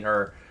annoying,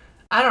 or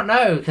I don't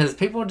know, because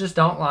people just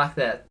don't like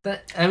that.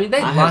 I mean, I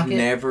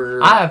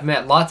have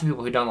met lots of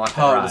people who don't like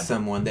that ride. Talked to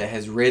someone that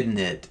has ridden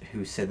it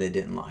who said they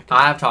didn't like it.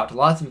 I have talked to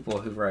lots of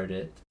people who rode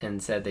it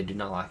and said they do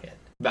not like it,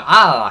 but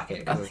I like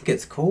it. I think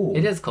it's cool.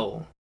 It is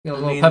cool. You know,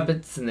 little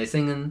puppets and they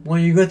singing. Well,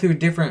 you go through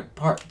different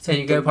parts. And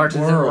you go parts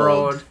of the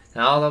world,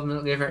 and all of them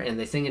look different, and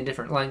they sing in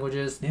different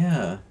languages.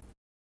 Yeah.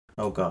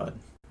 Oh God.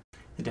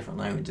 The different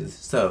languages.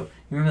 So,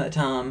 you remember that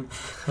time?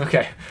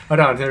 Okay, hold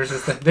on. There's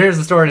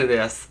a story to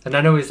this, and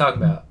I know what he's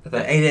talking about.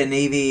 Ada and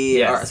Evie,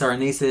 yes. our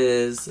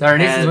nieces. Our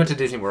nieces went to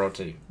Disney World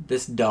too.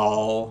 This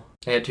doll.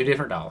 They had two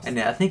different dolls. And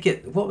I think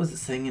what was it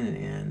singing it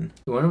in?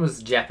 One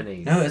was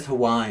Japanese. No, it's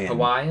Hawaiian.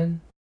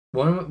 Hawaiian?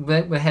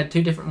 They had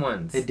two different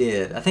ones. They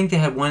did. I think they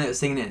had one that was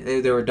singing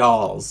it. There were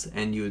dolls,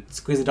 and you would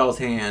squeeze the doll's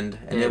hand,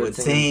 and it would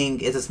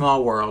sing It's a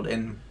Small World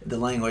in the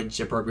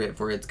language appropriate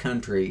for its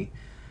country.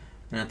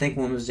 And I think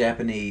one was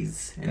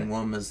Japanese, and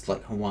one was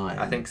like Hawaiian.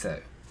 I think so.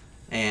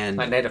 And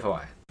like Native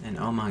Hawaiian. And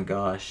oh my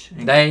gosh.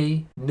 And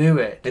they knew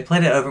it. They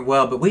played it over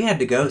well, but we had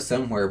to go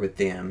somewhere with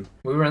them.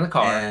 We were in the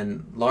car.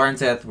 And Laura and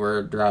Seth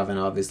were driving,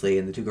 obviously,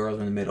 and the two girls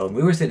were in the middle. And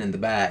we were sitting in the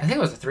back. I think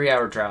it was a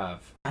 3-hour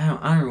drive. I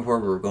don't remember where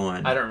we were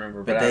going. I don't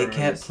remember. But they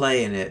kept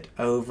playing it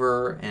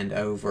over and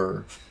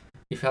over.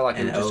 You felt like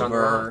you were just on the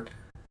road.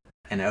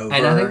 And over.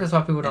 And I think that's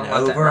why people don't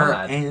like that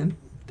ride. And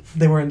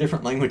they were in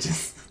different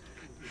languages.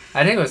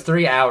 I think it was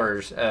 3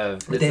 hours of.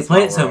 But they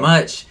played it so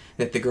much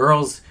that the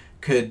girls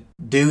could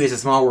do It's a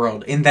Small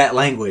World in that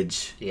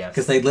language. Yes.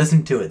 Because they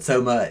listened to it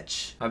so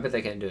much. I bet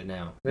they can't do it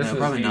now. This was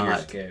probably a few not.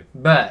 years ago.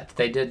 But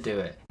they did do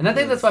it. And I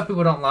think that's why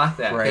people don't like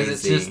that.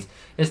 Because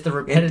it's the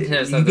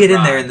repetitiveness you get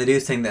in there and they do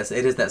sing it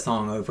is that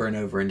song over and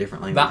over in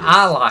different languages. But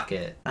I like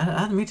it.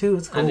 Me too.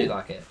 It's cool. I do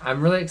like it.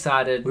 I'm really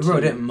excited. We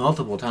rode it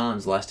multiple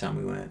times last time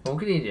we went. Well,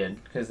 we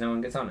did, because no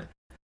one gets on it.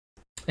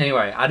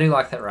 Anyway, I do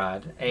like that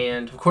ride.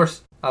 And, of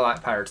course, I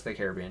like Pirates of the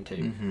Caribbean, too.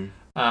 Mm-hmm.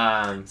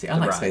 I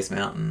like Space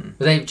Mountain.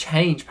 But they've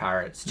changed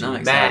Pirates to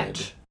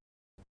match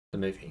the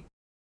movie.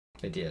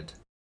 They did.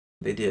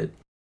 They did.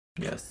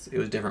 Yes, it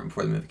was different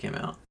before the movie came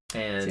out.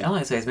 And I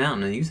like Space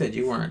Mountain, and you said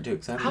you weren't too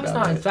excited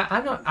about it.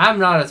 I'm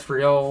not a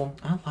thrill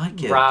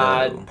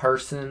ride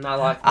person.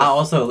 I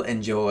also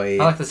enjoy.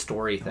 I like the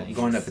story thing.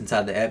 Going up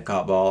inside the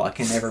Epcot ball. I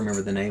can never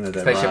remember the name of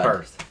that Spaceship ride.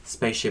 Earth.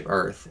 Spaceship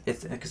Earth.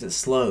 It's because it's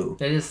slow.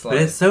 It is slow,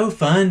 but it's so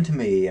fun to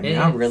me. I mean,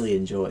 I really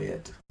enjoy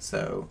it.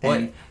 So,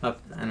 and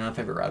my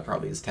favorite ride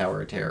probably is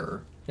Tower of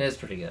Terror. It is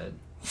pretty good.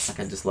 Like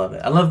I just love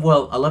it. I love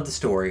the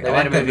story. They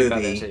made a movie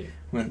about that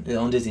too.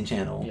 On Disney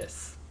Channel.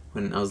 Yes.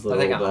 When I was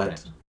little,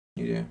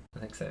 you do. I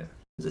think so.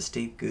 Is it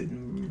Steve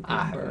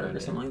Gutenberg or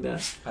something like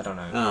that? I don't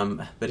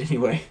know. But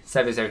anyway,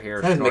 Savvy's over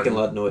here. Savvy's making a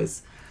lot of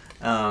noise.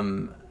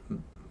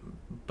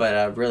 But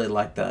I really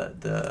like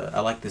I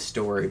like the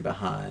story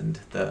behind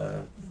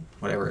the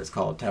whatever it's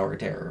called, Tower of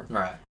Terror.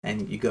 Right.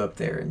 And you go up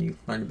there and you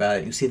learn about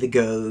it. You see the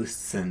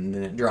ghosts, and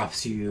then it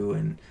drops you,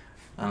 and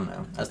I don't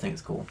know. I just think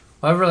it's cool.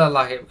 Well, I really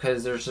like it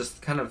because there's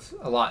just kind of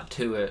a lot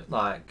to it,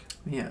 like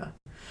story. Well,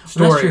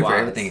 that's true for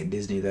everything at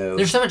Disney, though.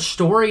 There's so much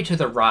story to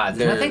the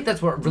rides, and I think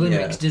that's what really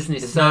makes Disney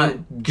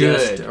so good.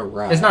 Just a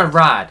ride. It's not a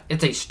ride;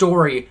 it's a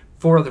story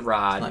for the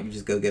ride. It's not you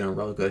just go get on a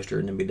roller coaster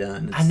and then be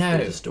done. I know,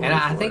 and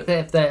I think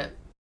that if the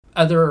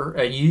other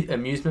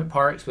amusement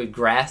parks would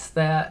grasp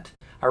that,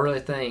 I really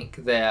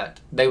think that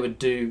they would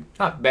do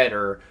not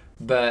better,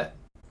 but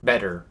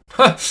better.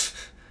 I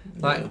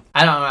don't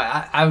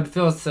know. I would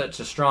feel such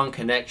a strong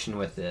connection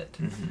with it,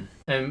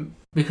 and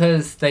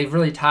because they've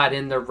really tied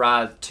in their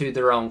ride to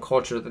their own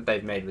culture that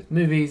they've made with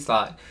movies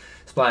like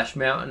Splash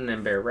Mountain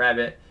and Bear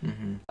Rabbit.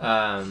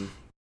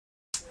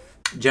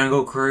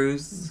 Jungle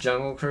Cruise.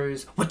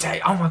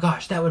 Oh my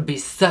gosh, that would be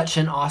such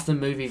an awesome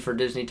movie for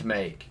Disney to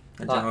make.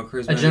 Jungle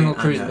Cruise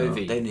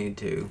movie. They need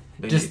to.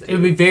 It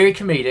would be very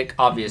comedic,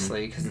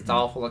 obviously, because it's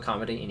all full of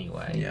comedy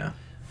anyway. Yeah.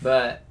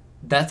 But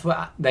that's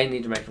what they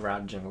need to make a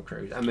ride of Jungle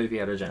Cruise, a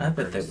movie out of Jungle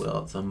Cruise. I bet they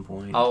will at some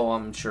point. Oh,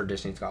 I'm sure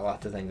Disney's got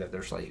lots of things up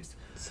their sleeves.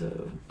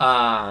 So,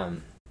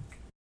 I'm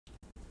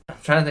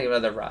trying to think of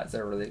other rides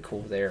that are really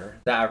cool there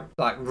that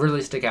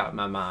really stick out in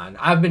my mind.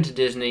 I've been to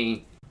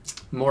Disney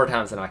more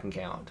times than I can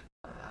count.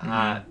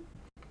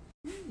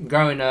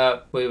 Growing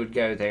up, we would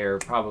go there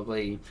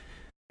probably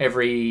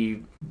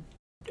every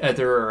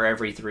other or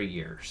every 3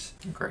 years.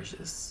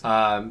 Gracious.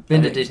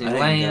 Been to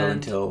Disneyland. I didn't go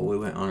until we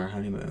went on our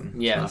honeymoon.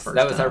 Yes,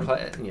 that was our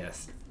plan.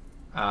 Yes.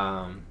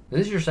 Is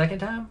this your second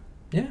time?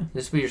 Yeah.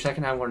 This will be your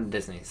second time going to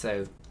Disney,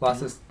 so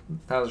Tyler's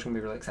going to be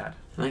really excited.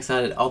 I'm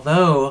excited.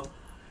 Although,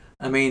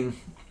 I mean,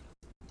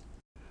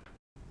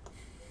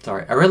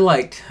 Sorry, I really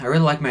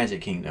like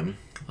Magic Kingdom.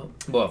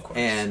 Well, of course.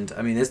 And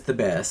I mean, it's the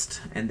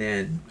best. And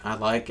then I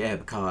like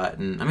Epcot,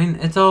 and I mean,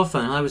 it's all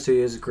fun. Hollywood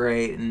Studios is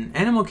great, and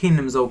Animal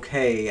Kingdom's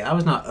okay. I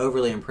was not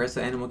overly impressed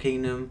with Animal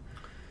Kingdom.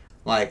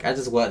 Like, I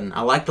just wasn't.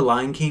 I like the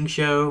Lion King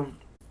show.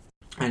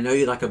 I know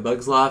you like A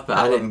Bug's Life, but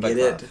I didn't get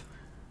it.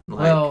 Like,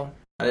 well,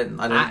 I didn't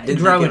think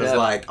it was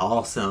like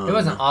awesome. It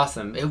wasn't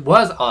awesome. It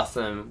was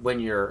awesome when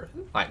you're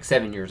like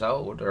 7 years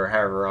old, or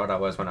however old I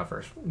was when I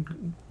first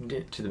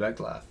did to the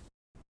Bug's Life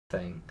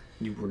thing.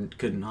 You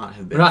could not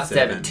have been not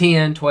 7,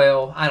 10,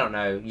 12, I don't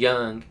know,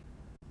 young.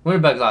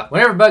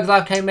 Whenever Bug's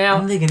Life came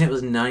out. I'm thinking it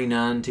was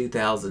 99,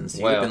 2000,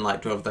 so you've been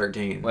like 12,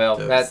 13. Well,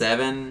 so that's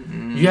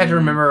 7. You have to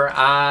remember,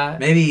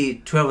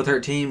 maybe 12 or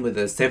 13 with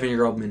a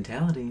 7-year-old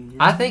mentality.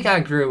 I think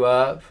I grew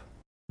up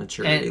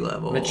maturity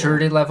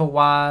level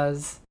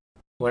wise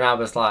when I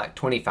was like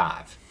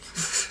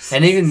 25.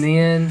 And even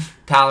then,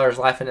 Tyler's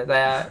laughing at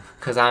that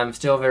because I'm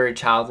still very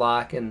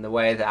childlike in the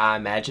way that I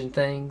imagine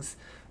things.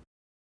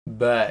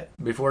 But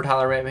before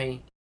Tyler met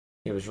me,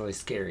 it was really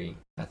scary,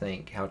 I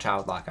think, how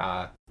childlike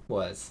I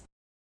was.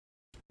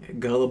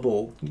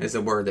 Gullible is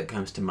a word that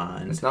comes to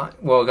mind. It's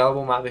not, well,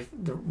 gullible might be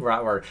the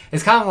right word.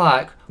 It's kind of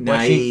like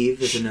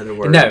naive is another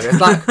word. No,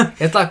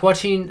 it's like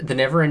watching The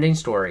Never-Ending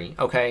Story.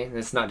 Okay,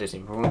 it's not Disney,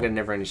 but we're going to get a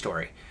Never-Ending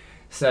Story.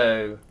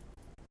 So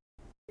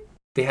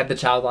they had the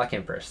childlike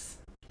empress,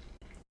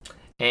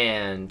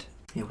 and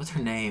what's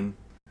her name?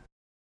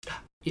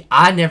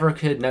 I never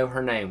could know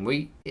her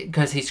name.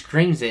 Because he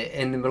screams it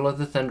in the middle of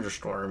the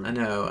thunderstorm. I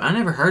know. I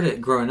never heard it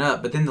growing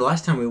up, but then the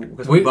last time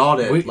we bought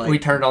it, we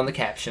turned on the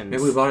captions.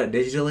 Maybe we bought it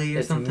digitally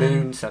or something.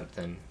 Moon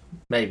something,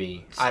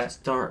 maybe.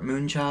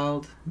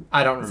 Moonchild.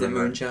 I don't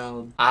remember. Is it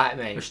Moonchild?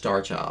 Or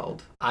Starchild?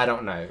 I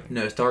don't know.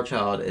 No,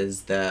 Starchild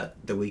is The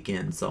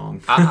Weeknd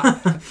song.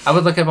 I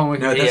would look up on Wikipedia.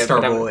 No, that's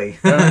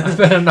Starboy.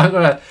 But I'm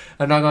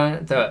not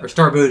gonna do it. Or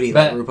Star Booty,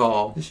 like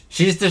RuPaul.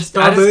 She's just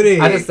Star Booty.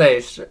 I just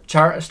say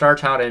Star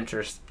Child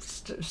Empress.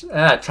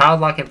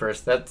 Childlike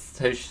Empress. That's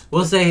who.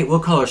 We'll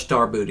call her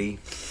Star Booty.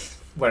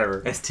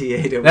 Whatever.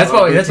 STA. That's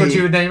what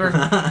you would name her.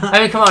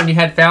 I mean, come on. You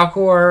had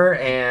Falcor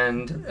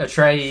and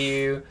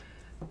Atreyu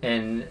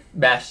and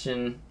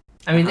Bastion.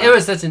 I mean, it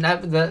was such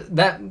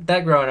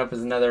that growing up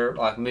was another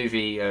like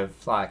movie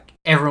of like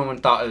everyone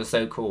thought it was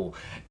so cool.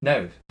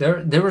 No,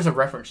 there was a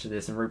reference to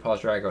this in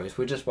RuPaul's Drag Race.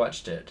 We just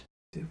watched it.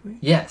 Did we?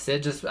 Yes, I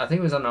think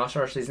it was on All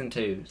Star Season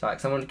 2. It's like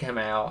someone came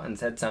out and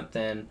said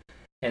something,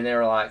 and they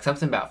were like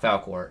something about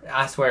Falcor.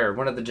 I swear,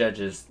 one of the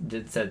judges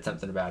said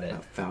something about it.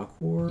 About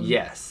Falcor?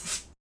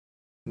 Yes.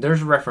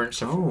 There's a reference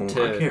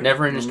to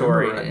Never-Ending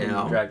Story in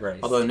Drag Race.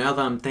 Although now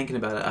that I'm thinking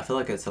about it, I feel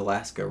like it's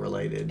Alaska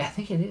related. I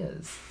think it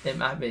is. It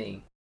might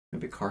be.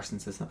 Maybe Carson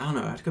says something. I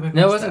don't know. I have to go back.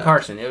 No, it wasn't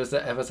Carson. It was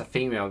a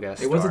female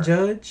guest star. It was a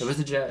judge? It was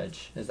a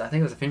judge. I think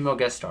it was a female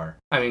guest star.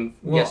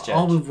 Guest judge.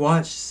 All we've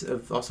watched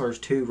of All Stars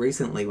 2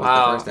 recently was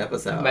the first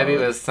episode. Maybe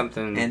it was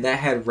something. And that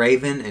had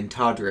Raven and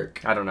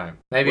Todrick. I don't know.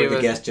 Maybe it was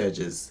the guest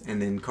judges.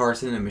 And then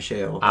Carson and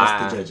Michelle.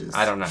 That's the judges.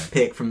 I don't know.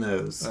 Pick from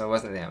those. It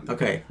wasn't them.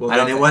 Okay. Well,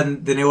 then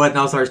it wasn't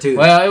All Stars 2.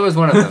 Well, it was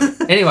one of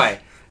them.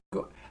 Anyway.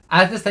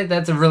 I just think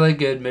that's a really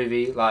good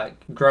movie, like,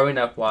 growing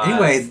up wise.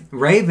 Anyway,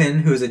 Raven,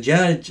 who's a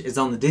judge, is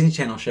on the Disney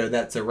Channel show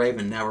That's So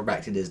Raven. Now we're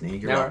back to Disney.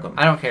 You're welcome.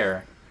 I don't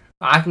care.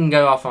 I can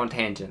go off on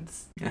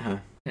tangents. Uh-huh.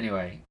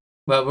 Anyway,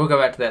 but we'll go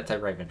back to That's So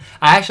Raven.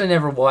 I actually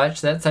never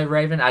watched That's So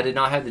Raven. I did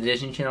not have the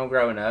Disney Channel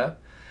growing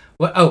up.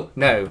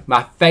 No.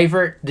 My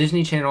favorite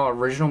Disney Channel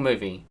original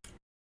movie.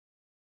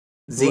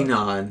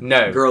 Xenon.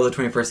 No. Girl of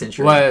the 21st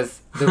Century.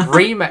 Was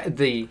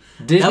the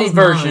Disney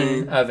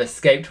version of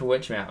Escape to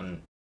Witch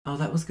Mountain. Oh,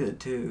 that was good,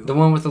 too. The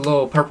one with the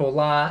little purple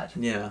light.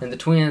 Yeah. And the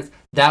twins.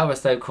 That was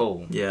so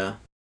cool. Yeah,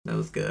 that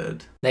was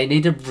good. They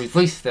need to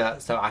release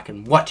that so I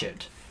can watch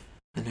it.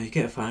 I know, you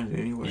can't find it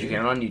anywhere. You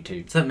can on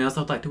YouTube. Something else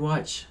I'd like to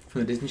watch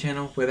from the Disney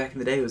Channel way back in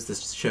the day was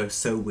this show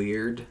So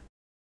Weird.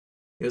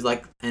 It was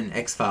like an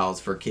X-Files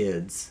for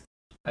kids.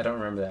 I don't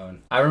remember that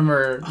one. I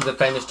remember the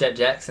famous Jet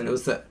Jackson. It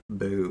was that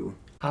Boo.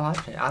 I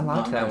liked it. I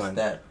liked that one.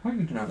 What are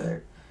you doing over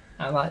there?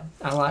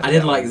 I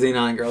did like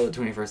Xenon Girl of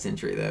the 21st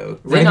Century though.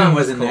 Raven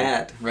was in cool.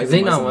 that.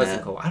 Xenon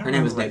wasn't cool. Her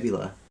name was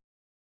Nebula.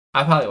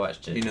 I probably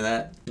watched it. Do you know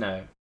that?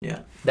 No.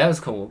 Yeah. That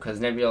was cool because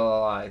Nebula,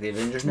 like the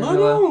Avengers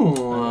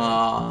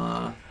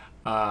Nebula.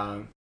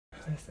 What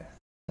is that?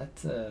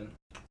 That's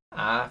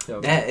I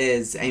feel. That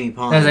is Amy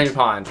Pond. That's Amy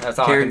Pond. That's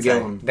all Karen I can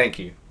Gillan. say. Thank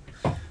you.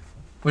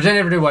 Which I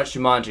never did watch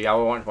Jumanji. I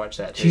want to watch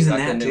that too. She's in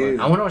that too.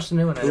 I want to watch the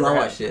new one. I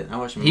watched it. I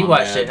watched it. He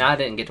watched it and I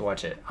didn't get to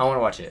watch it. I want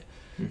to watch it.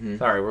 Mm-hmm.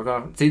 Sorry, we're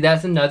going. See,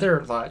 that's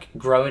another like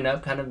growing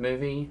up kind of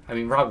movie. I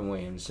mean, Robin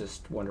Williams,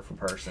 just a wonderful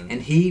person. And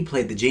he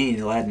played the genie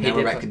in Aladdin. Now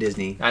we're back to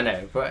Disney. I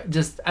know, but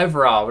just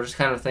overall, we're just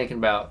kind of thinking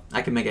about.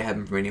 I can make it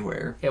happen from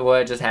anywhere.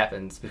 It just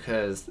happens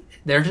because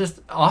they're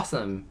just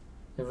awesome.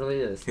 It really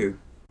is. Who?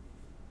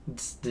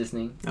 It's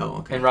Disney. Oh,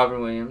 okay. And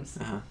Robin Williams.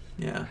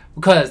 Yeah.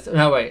 Because I'm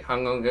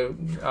gonna go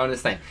on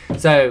this thing.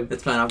 So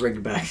that's fine. I'll bring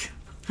you back.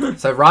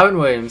 So Robin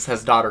Williams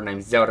has a daughter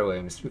named Zelda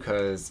Williams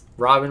because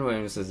Robin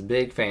Williams is a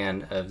big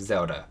fan of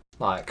Zelda,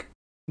 like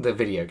the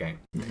video game.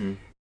 Mm-hmm.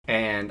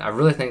 And I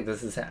really think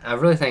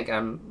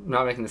I'm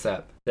not making this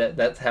up.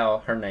 That's how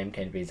her name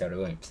came to be, Zoe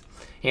Williams.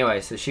 Anyway,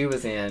 so she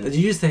was in. Did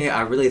you just say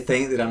I really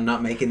think that I'm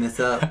not making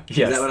this up?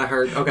 Yes. Is that what I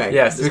heard? Okay.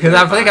 Yes, because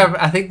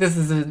I think this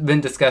has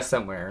been discussed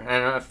somewhere,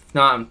 and if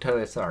not, I'm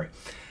totally sorry.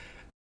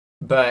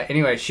 But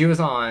anyway, she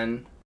was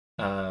on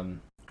one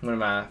of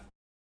my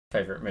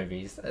favorite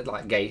movies,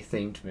 like gay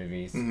themed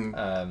movies,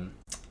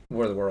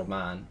 War of the World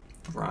Mine.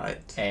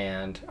 Right.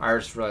 And I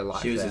just really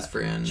liked that. She was his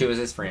friend. She was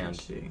his friend.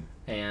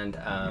 And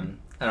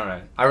I don't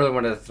know. I really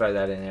wanted to throw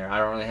that in there. I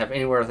don't really have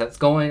anywhere that's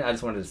going. I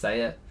just wanted to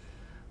say it.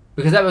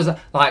 Because that was,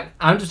 like,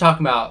 I'm just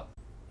talking about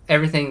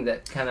everything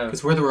that kind of...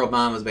 Because Where the World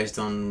Mine was based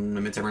on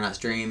A Midsummer Night's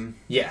Dream.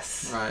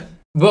 Yes. Right.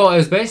 Well, it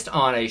was based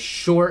on a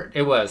short...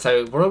 It was.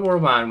 So, World War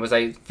Mine was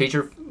a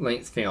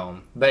feature-length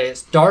film. But it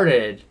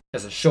started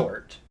as a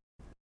short.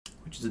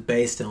 Which is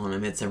based on A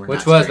Midsummer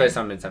Night's Dream. Which was based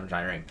on Midsummer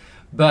Night's Dream.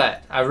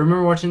 But I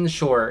remember watching the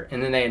short,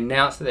 and then they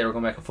announced that they were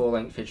going to make a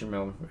full-length feature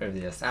film of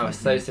this. I was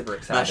so super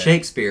excited.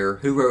 Shakespeare,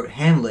 who wrote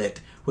Hamlet,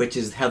 which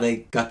is how they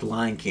got the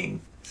Lion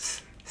King.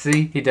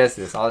 See? He does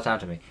this all the time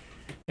to me.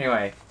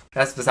 Anyway,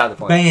 that's beside the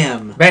point.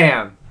 Bam!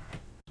 Bam!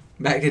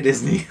 Back to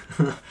Disney.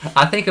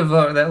 I think of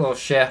that little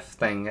chef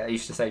thing that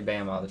used to say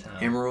bam all the time.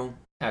 Emerald?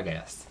 I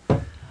guess.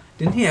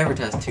 Didn't he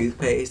advertise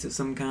toothpaste of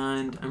some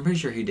kind? I'm pretty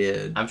sure he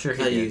did. I'm sure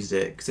he did. I used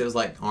it because it was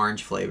like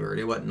orange flavored.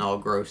 It wasn't all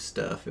gross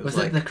stuff. Was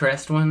it the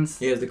Crest ones?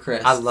 Yeah, it was the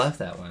Crest. I love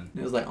that one.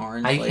 It was like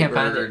orange flavored. Can't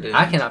find it.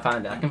 I cannot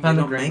find it. I can find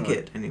the green one. They don't make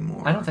it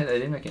anymore. I don't think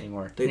they do make it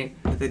anymore. They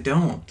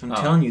don't. I'm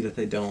telling you that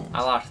they don't.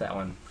 I lost that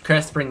one.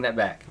 Crest, bring that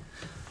back.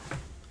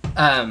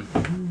 I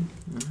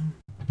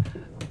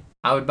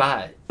would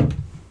buy it.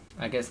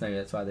 I guess maybe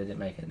that's why they didn't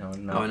make it. No.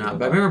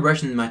 But I remember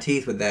brushing my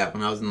teeth with that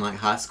when I was in like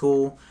high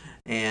school,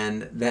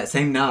 and that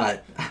same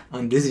night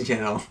on Disney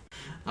Channel,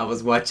 I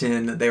was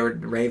watching.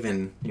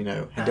 Raven,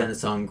 had done a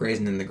song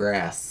 "Grazing in the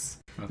Grass,"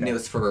 and it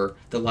was for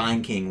The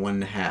Lion King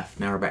 1.5.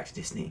 Now we're back to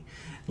Disney.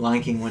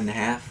 Lion King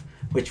 1.5,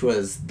 which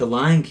was The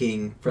Lion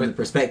King from the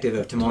perspective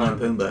of Timon and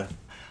Pumbaa.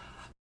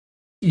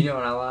 You know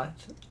what I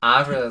liked?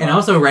 I really liked. And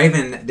also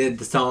Raven did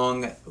the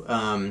song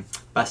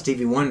by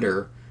Stevie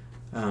Wonder.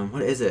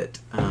 What is it?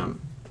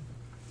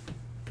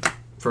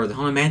 For the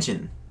Haunted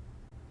Mansion.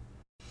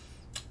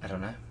 I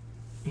don't know.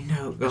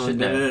 No.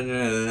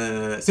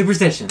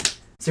 Superstition.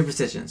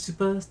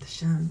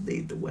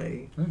 Lead the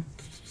way.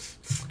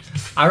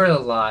 I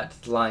really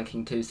liked Lion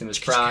King 2, Simba's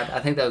Pride. I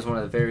think that was one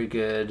of the very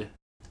good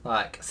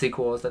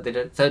sequels that they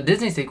did. So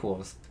Disney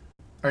sequels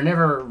are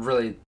never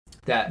really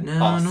that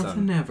awesome. Not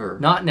never.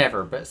 Not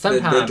never, but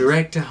sometimes. The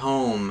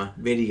direct-to-home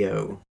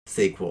video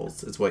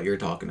sequels is what you're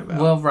talking about.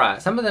 Well, right.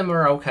 Some of them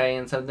are okay,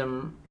 and some of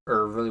them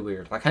are really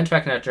weird. Like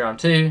Hunchback of Notre Dame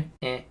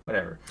 2,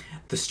 whatever.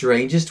 The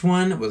strangest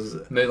one was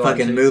Mulan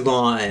 2.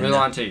 Mulan.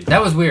 Mulan 2.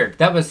 That was weird.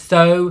 That was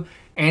so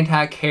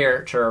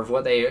anti-character of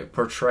what they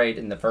portrayed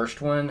in the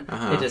first one.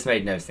 It just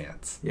made no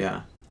sense.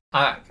 Yeah.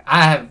 I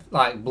have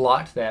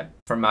blocked that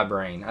from my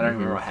brain. I don't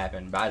remember what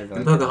happened, but I didn't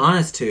really. And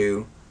Pocahontas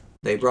 2,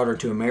 they brought her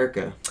to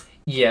America.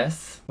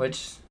 Yes, but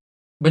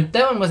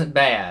that one wasn't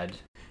bad.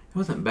 It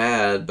wasn't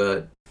bad,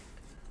 but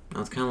I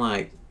was kind of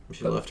like,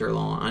 she left her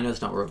alone. I know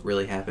it's not what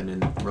really happened in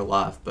real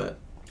life, but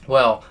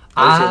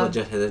I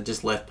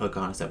just left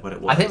Pocahontas at what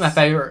it was. I think my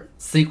favorite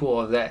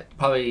sequel of that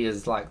probably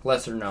is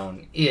lesser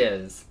known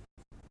is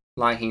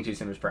Lion King 2: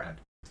 Simba's Pride.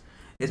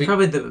 It's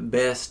probably the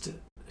best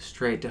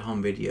straight to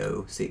home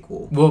video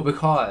sequel. Well,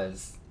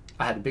 because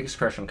I had the biggest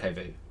crush on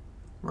Kevu.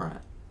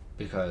 Right.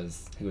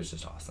 Because he was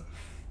just awesome.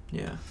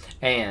 Yeah.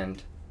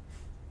 And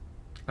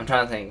I'm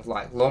trying to think,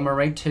 Little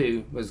Mermaid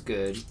 2 was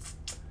good.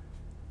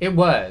 It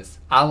was.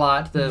 I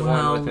liked the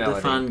one with Melody.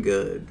 Define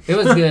good. It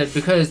was good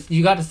because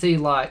you got to see,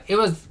 it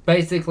was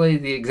basically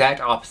the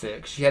exact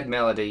opposite. She had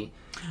Melody.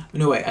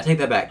 No, wait, I take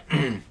that back.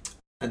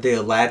 The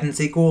Aladdin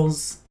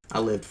sequels, I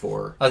lived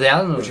for. Oh, the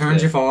Aladdin was Return to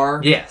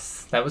Jafar.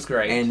 Yes, that was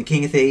great. And The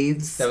King of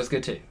Thieves. That was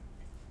good, too.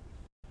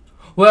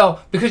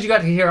 Well, because you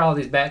got to hear all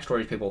these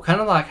backstories, people.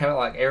 Kind of like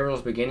how,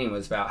 Ariel's beginning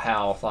was about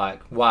how,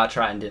 why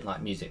Triton didn't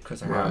like music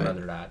because her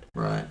mother died.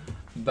 Right.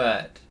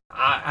 But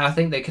I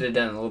think they could have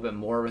done a little bit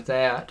more with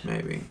that.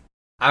 Maybe.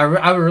 I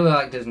would really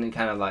like Disney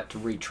kind of to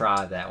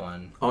retry that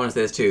one. I want to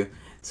say this too.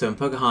 So in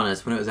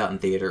Pocahontas, when it was out in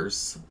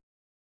theaters,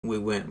 we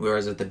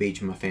was at the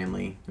beach with my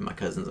family and my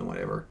cousins and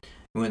whatever.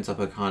 We went and saw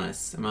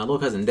Pocahontas. And my little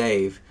cousin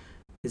Dave,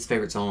 his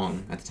favorite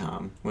song at the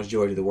time was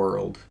Joy to the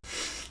World.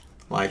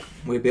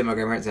 We'd be at my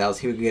grandparents' house,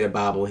 he would get a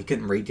Bible. He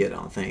couldn't read it, I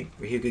don't think.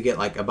 He could get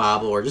a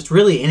Bible or just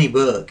really any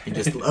book and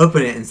just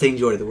open it and sing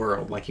Joy to the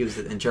World he was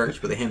in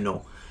church with a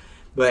hymnal.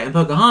 But in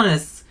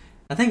Pocahontas,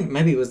 I think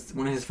maybe it was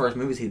one of his first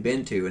movies he'd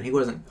been to, and he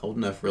wasn't old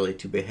enough really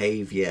to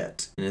behave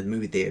yet in a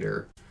movie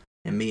theater.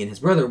 And me and his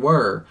brother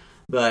were.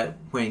 But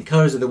when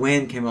Colors of the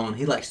Wind came on,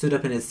 he stood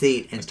up in his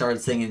seat and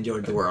started singing Joy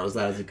to the World as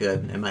loud as he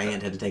could, and my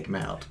aunt had to take him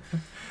out.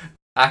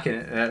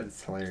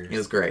 That's hilarious. It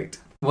was great.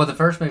 Well, the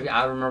first movie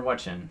I remember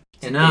watching.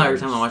 And now every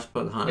time I watch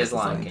Pocahontas, that's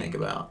all I can think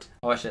about.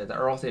 I watched it at the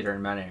Earl Theater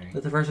in Mount Airy.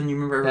 That's the first one you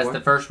remember ever watching? That's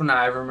the first one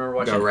I ever remember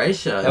watching.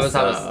 Gracious. That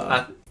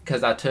was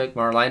because I took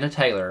Marlena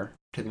Taylor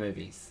to the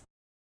movies.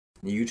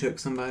 You took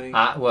somebody?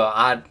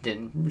 I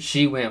didn't.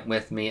 She went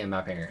with me and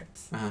my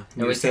parents.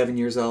 You were 7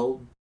 years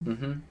old?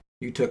 Mm-hmm.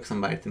 You took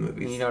somebody to the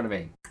movies. You know what I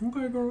mean?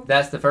 Okay, girl.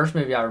 That's the first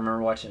movie I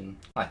remember watching,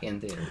 like, in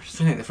theaters.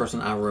 I think the first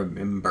one I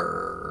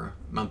remember.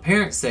 My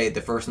parents say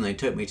the first one they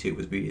took me to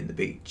was Beauty and the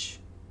Beach.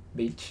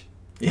 Beach?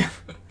 Yeah.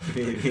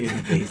 Beauty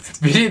and the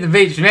Beast. Beauty and the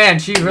Beach, man,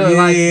 she really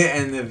likes Beauty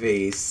and the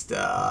Beast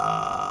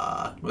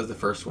was the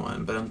first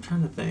one, but I'm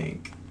trying to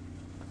think.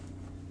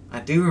 I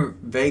do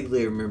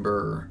vaguely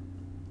remember...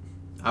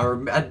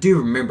 I do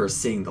remember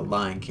seeing The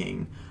Lion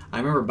King. I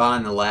remember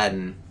buying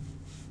Aladdin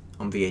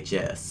on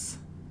VHS.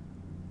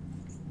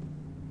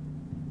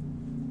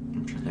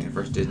 I'm trying to think of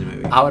the first Disney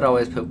movie. I would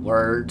always put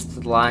words to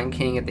The Lion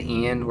King at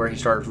the end where he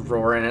starts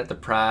roaring at the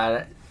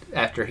pride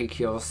after he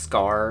kills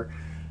Scar.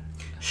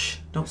 Shh,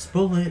 don't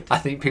spoil it. I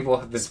think people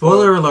have been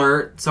Spoiler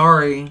alert,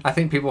 sorry. I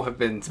think people have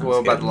been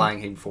spoiled by The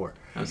Lion King before.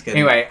 I was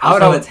kidding. Anyway,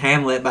 also it's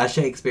Hamlet by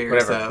Shakespeare.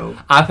 Whatever. So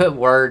I put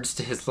words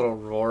to his little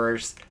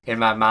roars in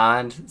my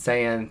mind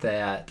saying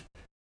that,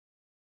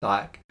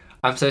 like,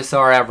 I'm so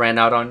sorry I ran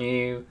out on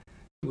you.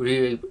 Will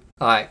you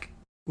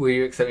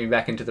accept me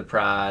back into the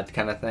pride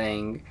kind of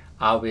thing?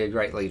 I'll be a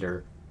great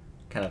leader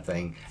kind of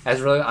thing.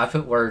 I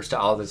put words to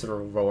all those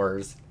little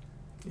roars.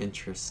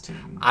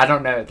 Interesting. I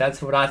don't know.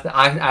 That's what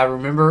I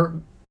remember,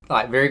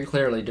 like, very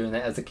clearly doing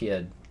that as a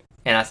kid.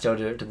 And I still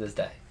do it to this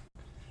day.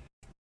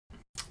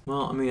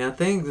 Well, I mean, I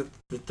think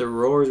that the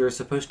roars are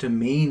supposed to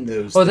mean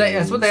those things.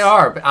 That's what they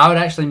are, but I would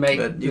actually make...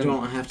 But you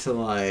don't have to,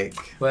 like,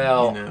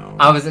 Well, you know.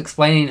 I was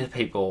explaining to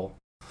people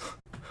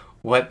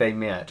what they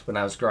meant when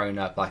I was growing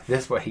up. Like,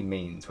 this is what he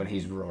means when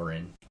he's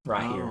roaring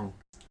here.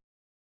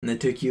 And they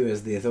took you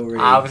as the authority.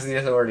 I was the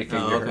authority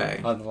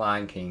figure on The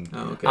Lion King.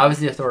 Oh, okay. I was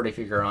the authority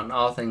figure on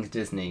all things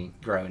Disney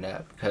growing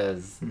up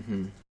because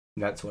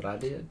that's what I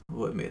did. It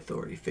wouldn't be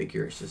authority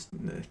figure. It's just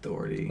the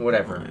authority.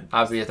 Whatever.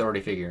 I'd be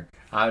authority figure.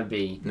 I would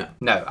be...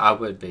 No, I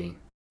would be.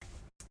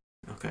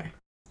 Okay.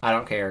 I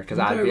don't care because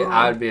I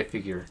would be a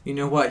figure. You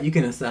know what? You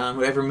can assign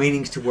whatever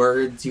meanings to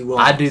words you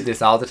want. I do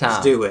this all the time.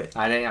 Just do it.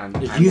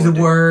 Just use a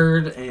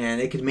word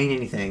and it could mean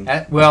anything.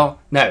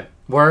 No.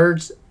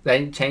 Words,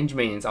 they change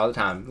meanings all the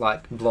time.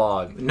 Like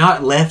blog.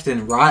 Not left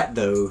and right,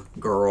 though,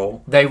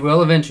 girl. They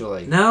will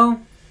eventually. No.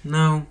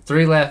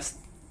 3 lefts.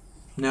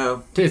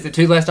 No. Is it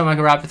 2 lefts don't make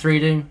a right, but 3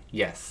 do?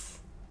 Yes.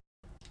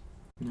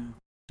 No.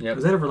 Yep.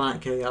 Was that a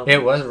Relient K album?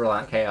 It was a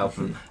Relient K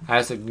album.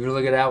 That's a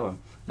really good album.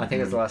 I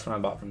think it's the last one I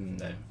bought from them,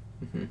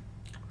 though.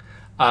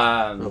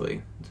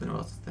 Probably. It's been a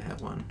while since they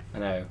have one. I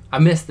know. I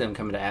missed them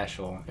coming to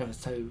Asheville. It was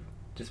so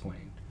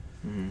disappointing.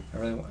 I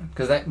really want...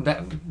 Because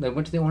they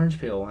went to the Orange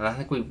Peel, and I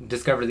think we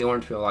discovered the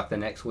Orange Peel, like, the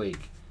next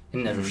week.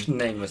 And their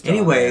name was still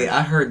Anyway,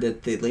 I heard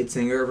that the lead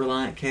singer of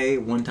Relient K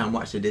one time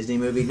watched a Disney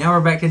movie. Now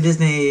we're back to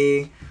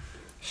Disney.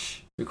 Shh.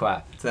 Be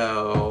quiet.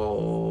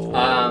 So...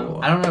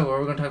 I don't know what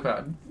we're going to talk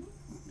about.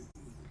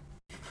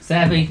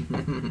 Sabby,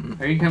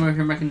 are you coming over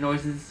here making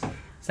noises?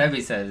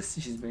 Sabby says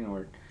she's being a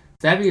word.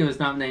 Sabby was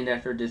not named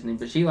after Disney,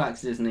 but she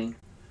likes Disney.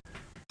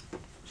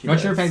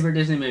 What's your favorite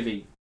Disney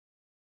movie?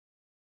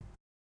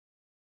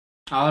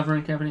 Oliver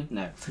and Company?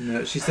 No.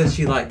 No, she said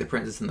she liked The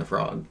Princess and the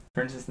Frog.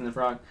 Princess and the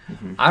Frog?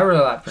 I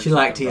really like Princess She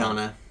liked and the Tiana.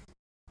 Frog.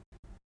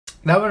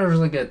 That one was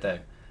really good, though.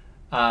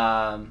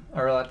 I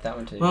really liked that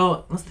one, too.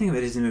 Well, let's think of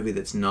a Disney movie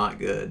that's not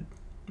good.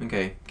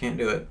 Okay, can't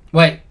do it.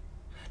 Wait.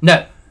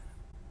 No.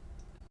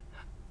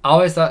 I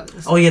always thought...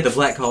 Oh, yeah, The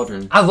Black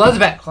Cauldron. I love The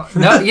Black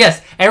Cauldron. No,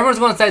 yes. Everyone's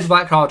going to say The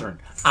Black Cauldron.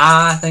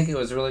 I think it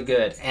was really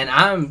good. And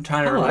I'm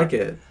trying to like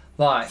it.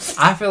 Like,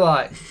 I feel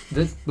like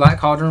The Black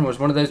Cauldron was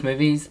one of those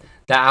movies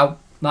that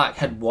I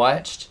had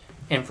watched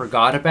and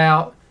forgot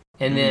about.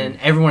 And then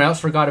everyone else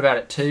forgot about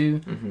it, too.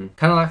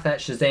 Kind of like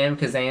that Shazam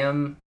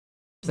Kazam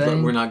thing.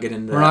 But we're not getting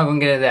into that. We're not going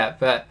to get into that,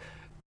 but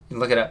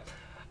look it up.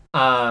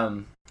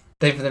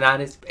 Thing for the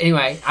 90s.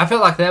 Anyway, I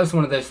felt like that was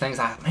one of those things.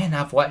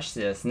 I've watched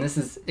this, and this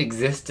has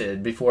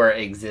existed before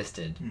it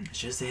existed.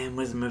 Shazam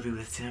was a movie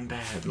with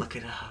Sinbad. Look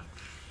it up.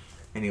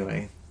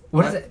 Anyway.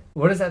 What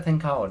is that thing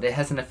called? It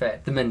has an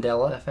effect. The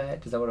Mandela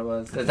effect? Is that what it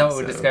was? Is that what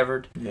we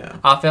discovered? Yeah.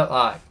 I felt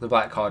like The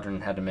Black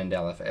Cauldron had a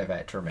Mandela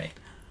effect for me.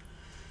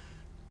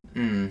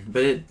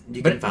 But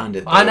you can find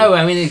it, though. I know,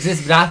 it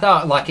exists, but I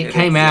thought like it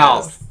came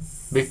out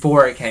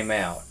before it came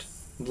out.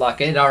 Like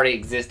it already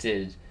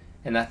existed.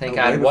 And I think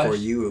I watched... before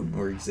you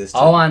were existed.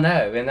 Oh, I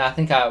know. And I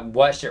think I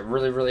watched it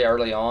really, really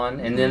early on.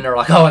 And then they're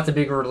like, oh, it's a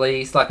big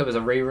release. Like it was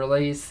a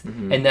re-release.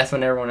 And that's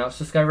when everyone else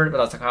discovered it.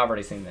 But I was like, I've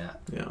already seen that.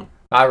 Yeah.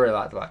 I really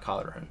liked The Black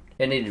Cauldron.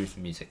 It needed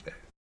some music, though.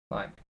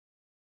 Like,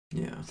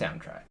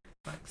 soundtrack.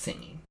 Like,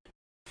 singing.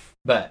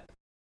 But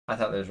I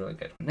thought that was really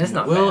good. It's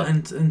not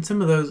bad. And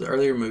some of those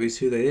earlier movies,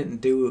 too,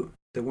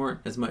 they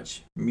weren't as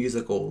much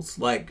musicals.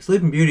 Like,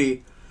 Sleeping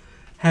Beauty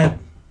had...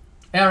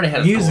 It already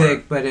had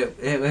music, but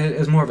it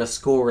was more of a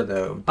score,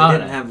 though. They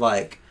didn't have,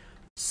 like,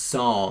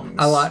 songs.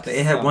 I liked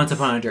It had Once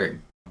Upon a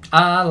Dream.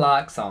 I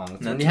like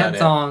songs. When you had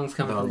songs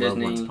coming from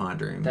Disney. Once Upon a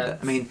Dream.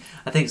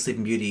 I think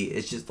Sleeping Beauty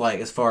is just, like,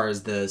 as far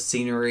as the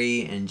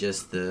scenery and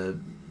just the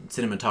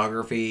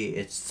cinematography.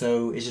 It's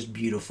just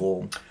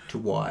beautiful to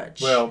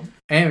watch. Well,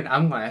 and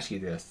I'm going to ask you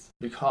this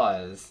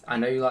because I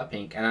know you like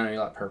pink and I know you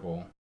like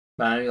purple,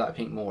 but I know you like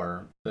pink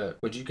more. But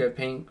would you go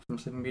pink from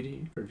Sleeping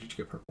Beauty or did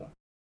you go purple?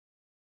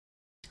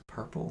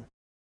 Purple.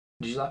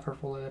 Did you like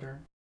purple better?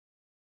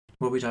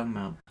 What are we talking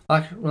about?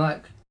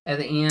 Like at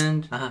the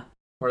end. I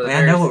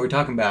know what we're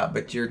talking about,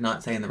 but you're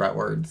not saying the right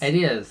words. It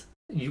is.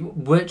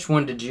 Which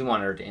one did you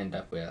want her to end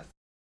up with?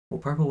 Well,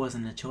 purple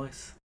wasn't a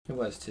choice. It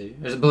was too.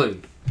 It was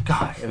blue.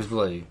 God, it was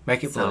blue.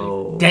 Make it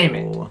blue. Damn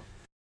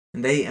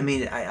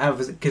it.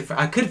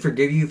 I could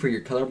forgive you for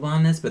your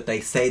colorblindness, but they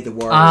say the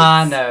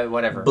words. No,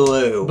 whatever.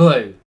 Blue.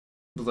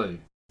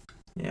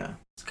 Yeah.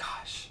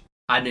 Gosh,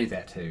 I knew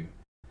that too.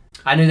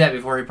 I knew that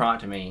before he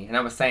prompted me, and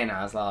I was saying,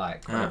 I was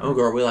like, oh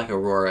girl, we like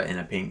Aurora in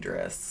a pink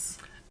dress.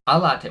 I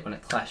liked it when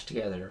it clashed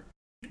together.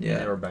 Yeah.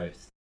 They were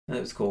both. That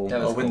was cool.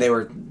 When they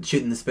were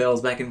shooting the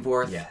spells back and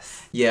forth.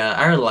 Yes. Yeah,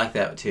 I really like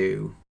that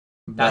too.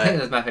 But I think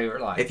that's my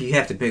favorite light. If you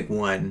have to pick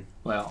one,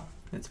 well,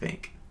 it's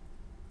pink.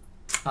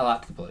 I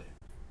liked the blue.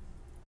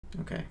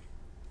 Okay.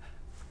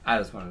 I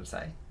just wanted to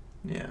say.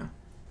 Yeah.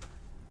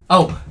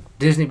 Oh,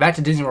 back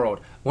to Disney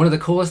World. One of the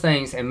coolest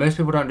things, and most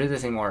people don't do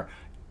this anymore,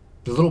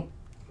 the little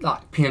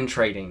pin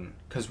trading,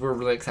 because we're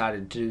really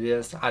excited to do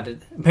this.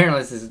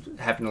 Apparently this has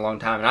happened a long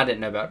time, and I didn't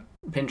know about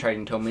pin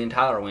trading until me and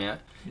Tyler went.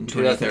 In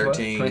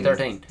 2013.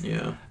 2013.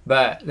 Yeah.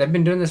 But they've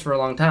been doing this for a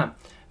long time.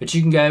 But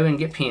you can go and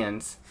get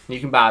pins. You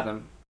can buy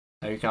them.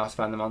 Or you can also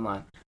find them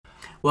online.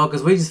 Well,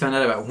 because we just found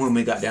out about when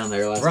we got down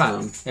there last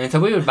time. And so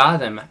we would buy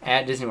them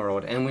at Disney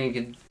World, and we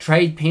could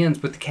trade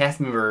pins with the cast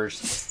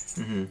members,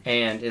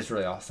 and it's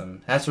really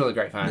awesome. That's really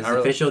great fun. There's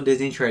official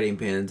Disney trading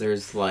pins.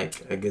 There's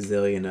like a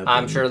gazillion of them.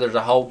 I'm sure there's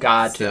a whole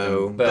guide to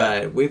them.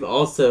 But we've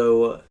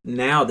also,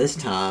 now this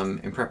time,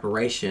 in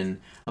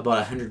preparation, I bought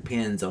 100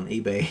 pins on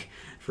eBay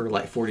for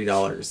like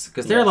 $40.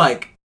 Because they're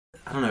like,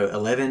 I don't know,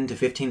 $11 to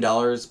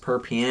 $15 per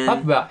pin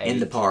about in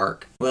the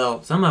park.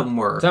 Well, some of them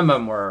were. Some of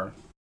them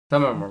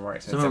were more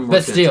expensive.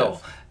 But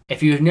still,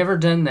 if you've never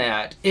done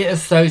that, it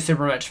is so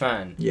super much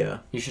fun. Yeah.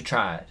 You should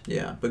try it.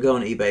 Yeah, but go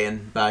on eBay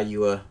and buy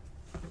you a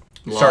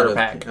starter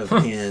pack of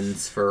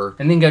pins for...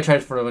 And then go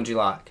trade for the ones you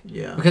like.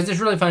 Yeah. Because it's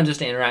really fun just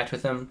to interact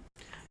with them.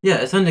 Yeah,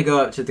 it's fun to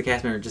go up to the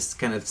cast member and just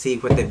kind of see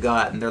what they've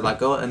got, and they're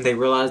like, oh, and they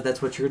realize that's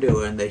what you're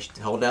doing. They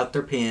hold out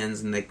their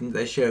pins and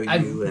they show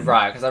you.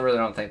 Right, because I really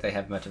don't think they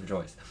have much of a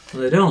choice.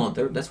 Well, they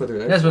don't. That's what they're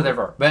there. That's what they're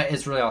for. But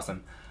it's really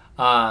awesome.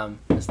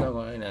 It's not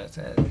going. It's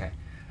okay.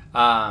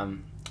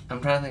 I'm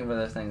trying to think of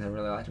other things I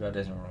really liked about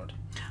Disney World.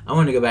 I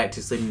want to go back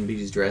to Sleeping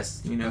Beauty's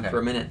dress, for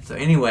a minute. So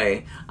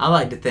anyway, I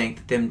like to think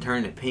that them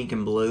turning it pink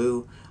and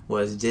blue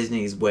was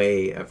Disney's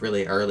way of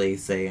really early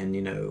saying,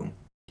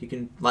 you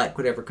can like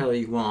whatever color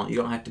you want. You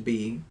don't have to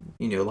be,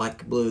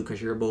 like blue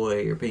because you're a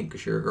boy or pink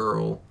because you're a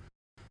girl.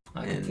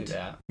 I can see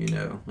that.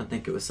 I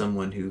think it was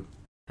someone who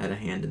had a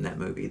hand in that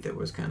movie that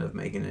was kind of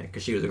making it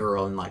because she was a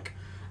girl and like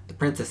the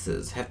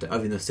princesses have to,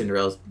 even though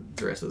Cinderella's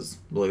dress was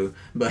blue,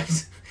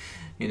 but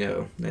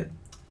that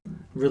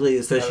really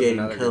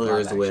associating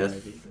colors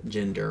with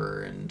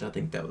gender, and I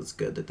think that was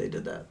good that they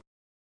did that.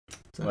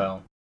 So.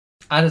 Well,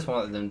 I just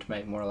wanted them to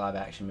make more live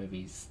action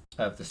movies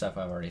of the stuff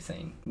I've already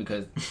seen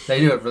because they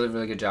do a really,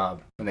 really good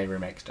job when they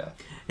remake stuff.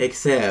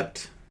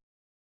 Except,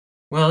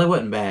 well, it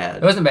wasn't bad.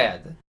 It wasn't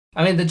bad.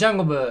 I mean, the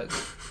Jungle Book.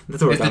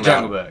 That's what it's the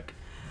Jungle Book.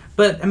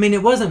 But I mean,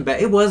 it wasn't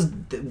bad. It was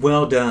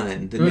well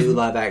done. The new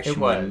live action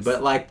one,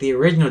 but like the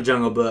original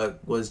Jungle Book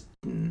was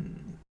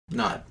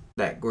not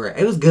that great.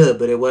 It was good,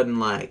 but it wasn't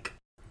like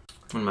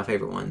one of my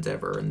favorite ones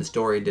ever, and the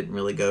story didn't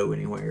really go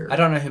anywhere. I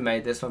don't know who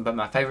made this one, but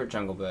my favorite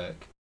Jungle Book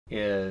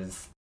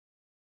is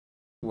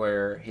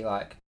where he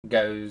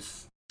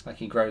goes,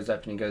 he grows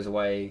up and he goes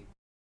away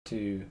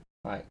to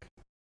the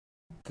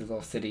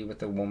little city with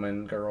the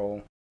woman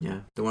girl.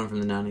 Yeah, the one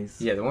from the 90s.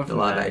 Yeah, the one from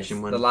the live 90s.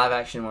 Action one. The live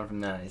action one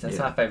from the 90s. That's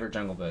my favorite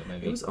Jungle Book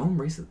movie. It was on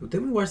recently.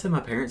 Didn't we watch that at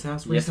my parents'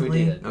 house recently?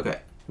 Yes, we did. Okay.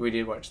 We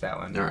did watch that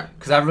one. All right.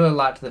 Because I really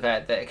liked the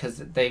fact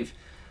that,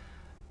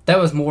 that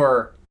was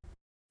more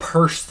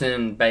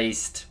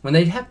person-based. When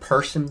they have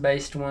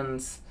person-based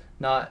ones,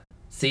 not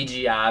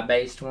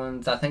CGI-based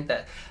ones, I think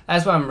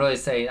that's what I'm really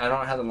saying. I don't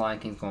know how the Lion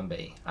King's going to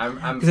be. I'm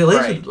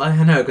afraid.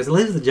 I know, because at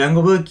least with the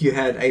Jungle Book, you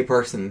had a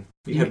person.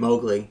 You had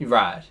Mowgli.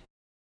 Right.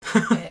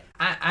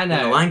 I know.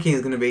 And the Lion King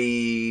is going to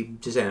be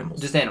just animals.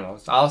 Just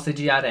animals. All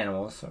CGI'd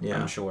animals, yeah.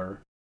 I'm sure.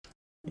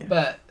 Yeah.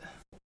 But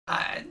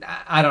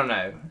I don't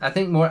know. I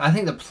think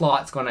the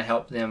plot's going to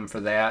help them for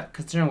that.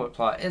 Considering what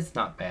plot, it's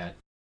not bad.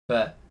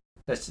 But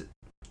that's just,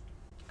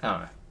 I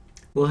don't know.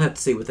 We'll have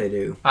to see what they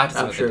do.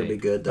 I'm sure it'll be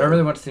good, though. I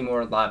really want to see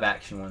more live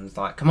action ones.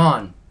 Like, come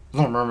on,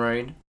 Little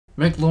Mermaid.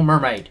 Make Little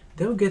Mermaid.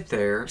 They'll get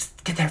there.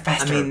 Just get there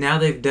faster. I mean, now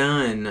they've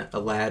done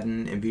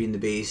Aladdin and Beauty and the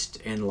Beast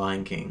and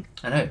Lion King.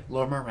 I know.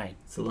 Little Mermaid.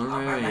 So Little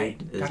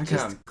Mermaid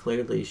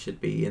clearly should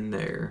be in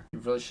there. You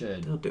really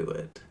should. They'll do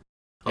it.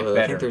 Although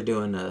I think they're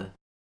doing one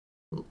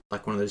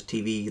of those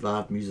TV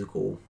live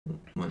musical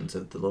ones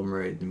of the Little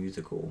Mermaid the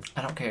musical.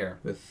 I don't care.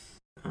 With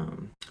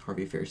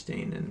Harvey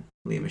Fierstein and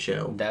Lea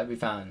Michele. That'd be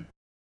fine.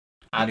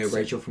 I know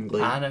Rachel from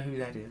Glee. I know who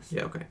that is.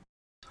 Yeah, okay.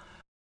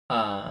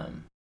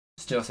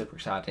 Still super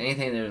excited.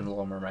 Anything that is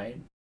Little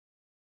Mermaid.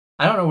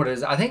 I don't know what it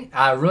is.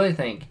 I really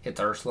think it's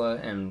Ursula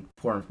and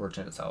Poor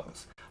Unfortunate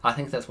Souls. I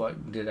think that's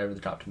what did over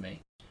the top to me.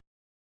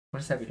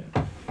 What is Abby doing?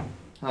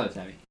 Hello,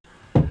 Abby.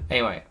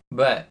 Anyway,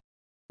 but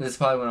this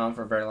probably went on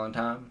for a very long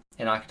time,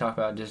 and I could talk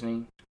about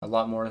Disney a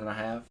lot more than I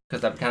have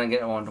because I'm kind of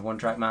getting on to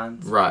one-track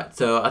minds. Right.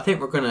 So I think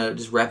we're gonna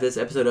just wrap this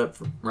episode up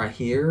right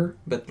here.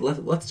 But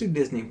let's do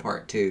Disney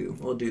Part 2.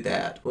 We'll do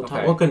that.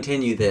 We'll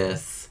continue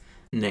this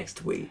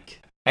next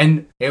week.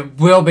 And it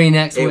will be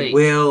next week. It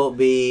will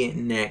be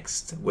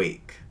next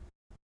week.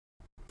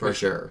 For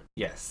sure.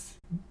 Yes.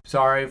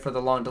 Sorry for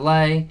the long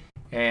delay,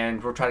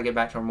 and we'll try to get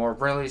back to our more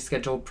regularly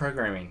scheduled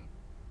programming.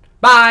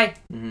 Bye!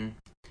 Mm-hmm.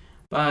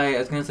 Bye. I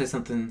was going to say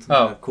something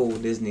cool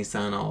Disney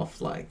sign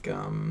off, like,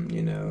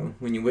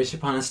 when you wish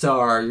upon a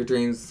star, your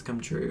dreams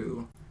come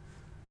true.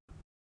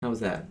 How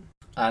was that?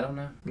 I don't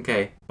know.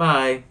 Okay.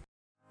 Bye.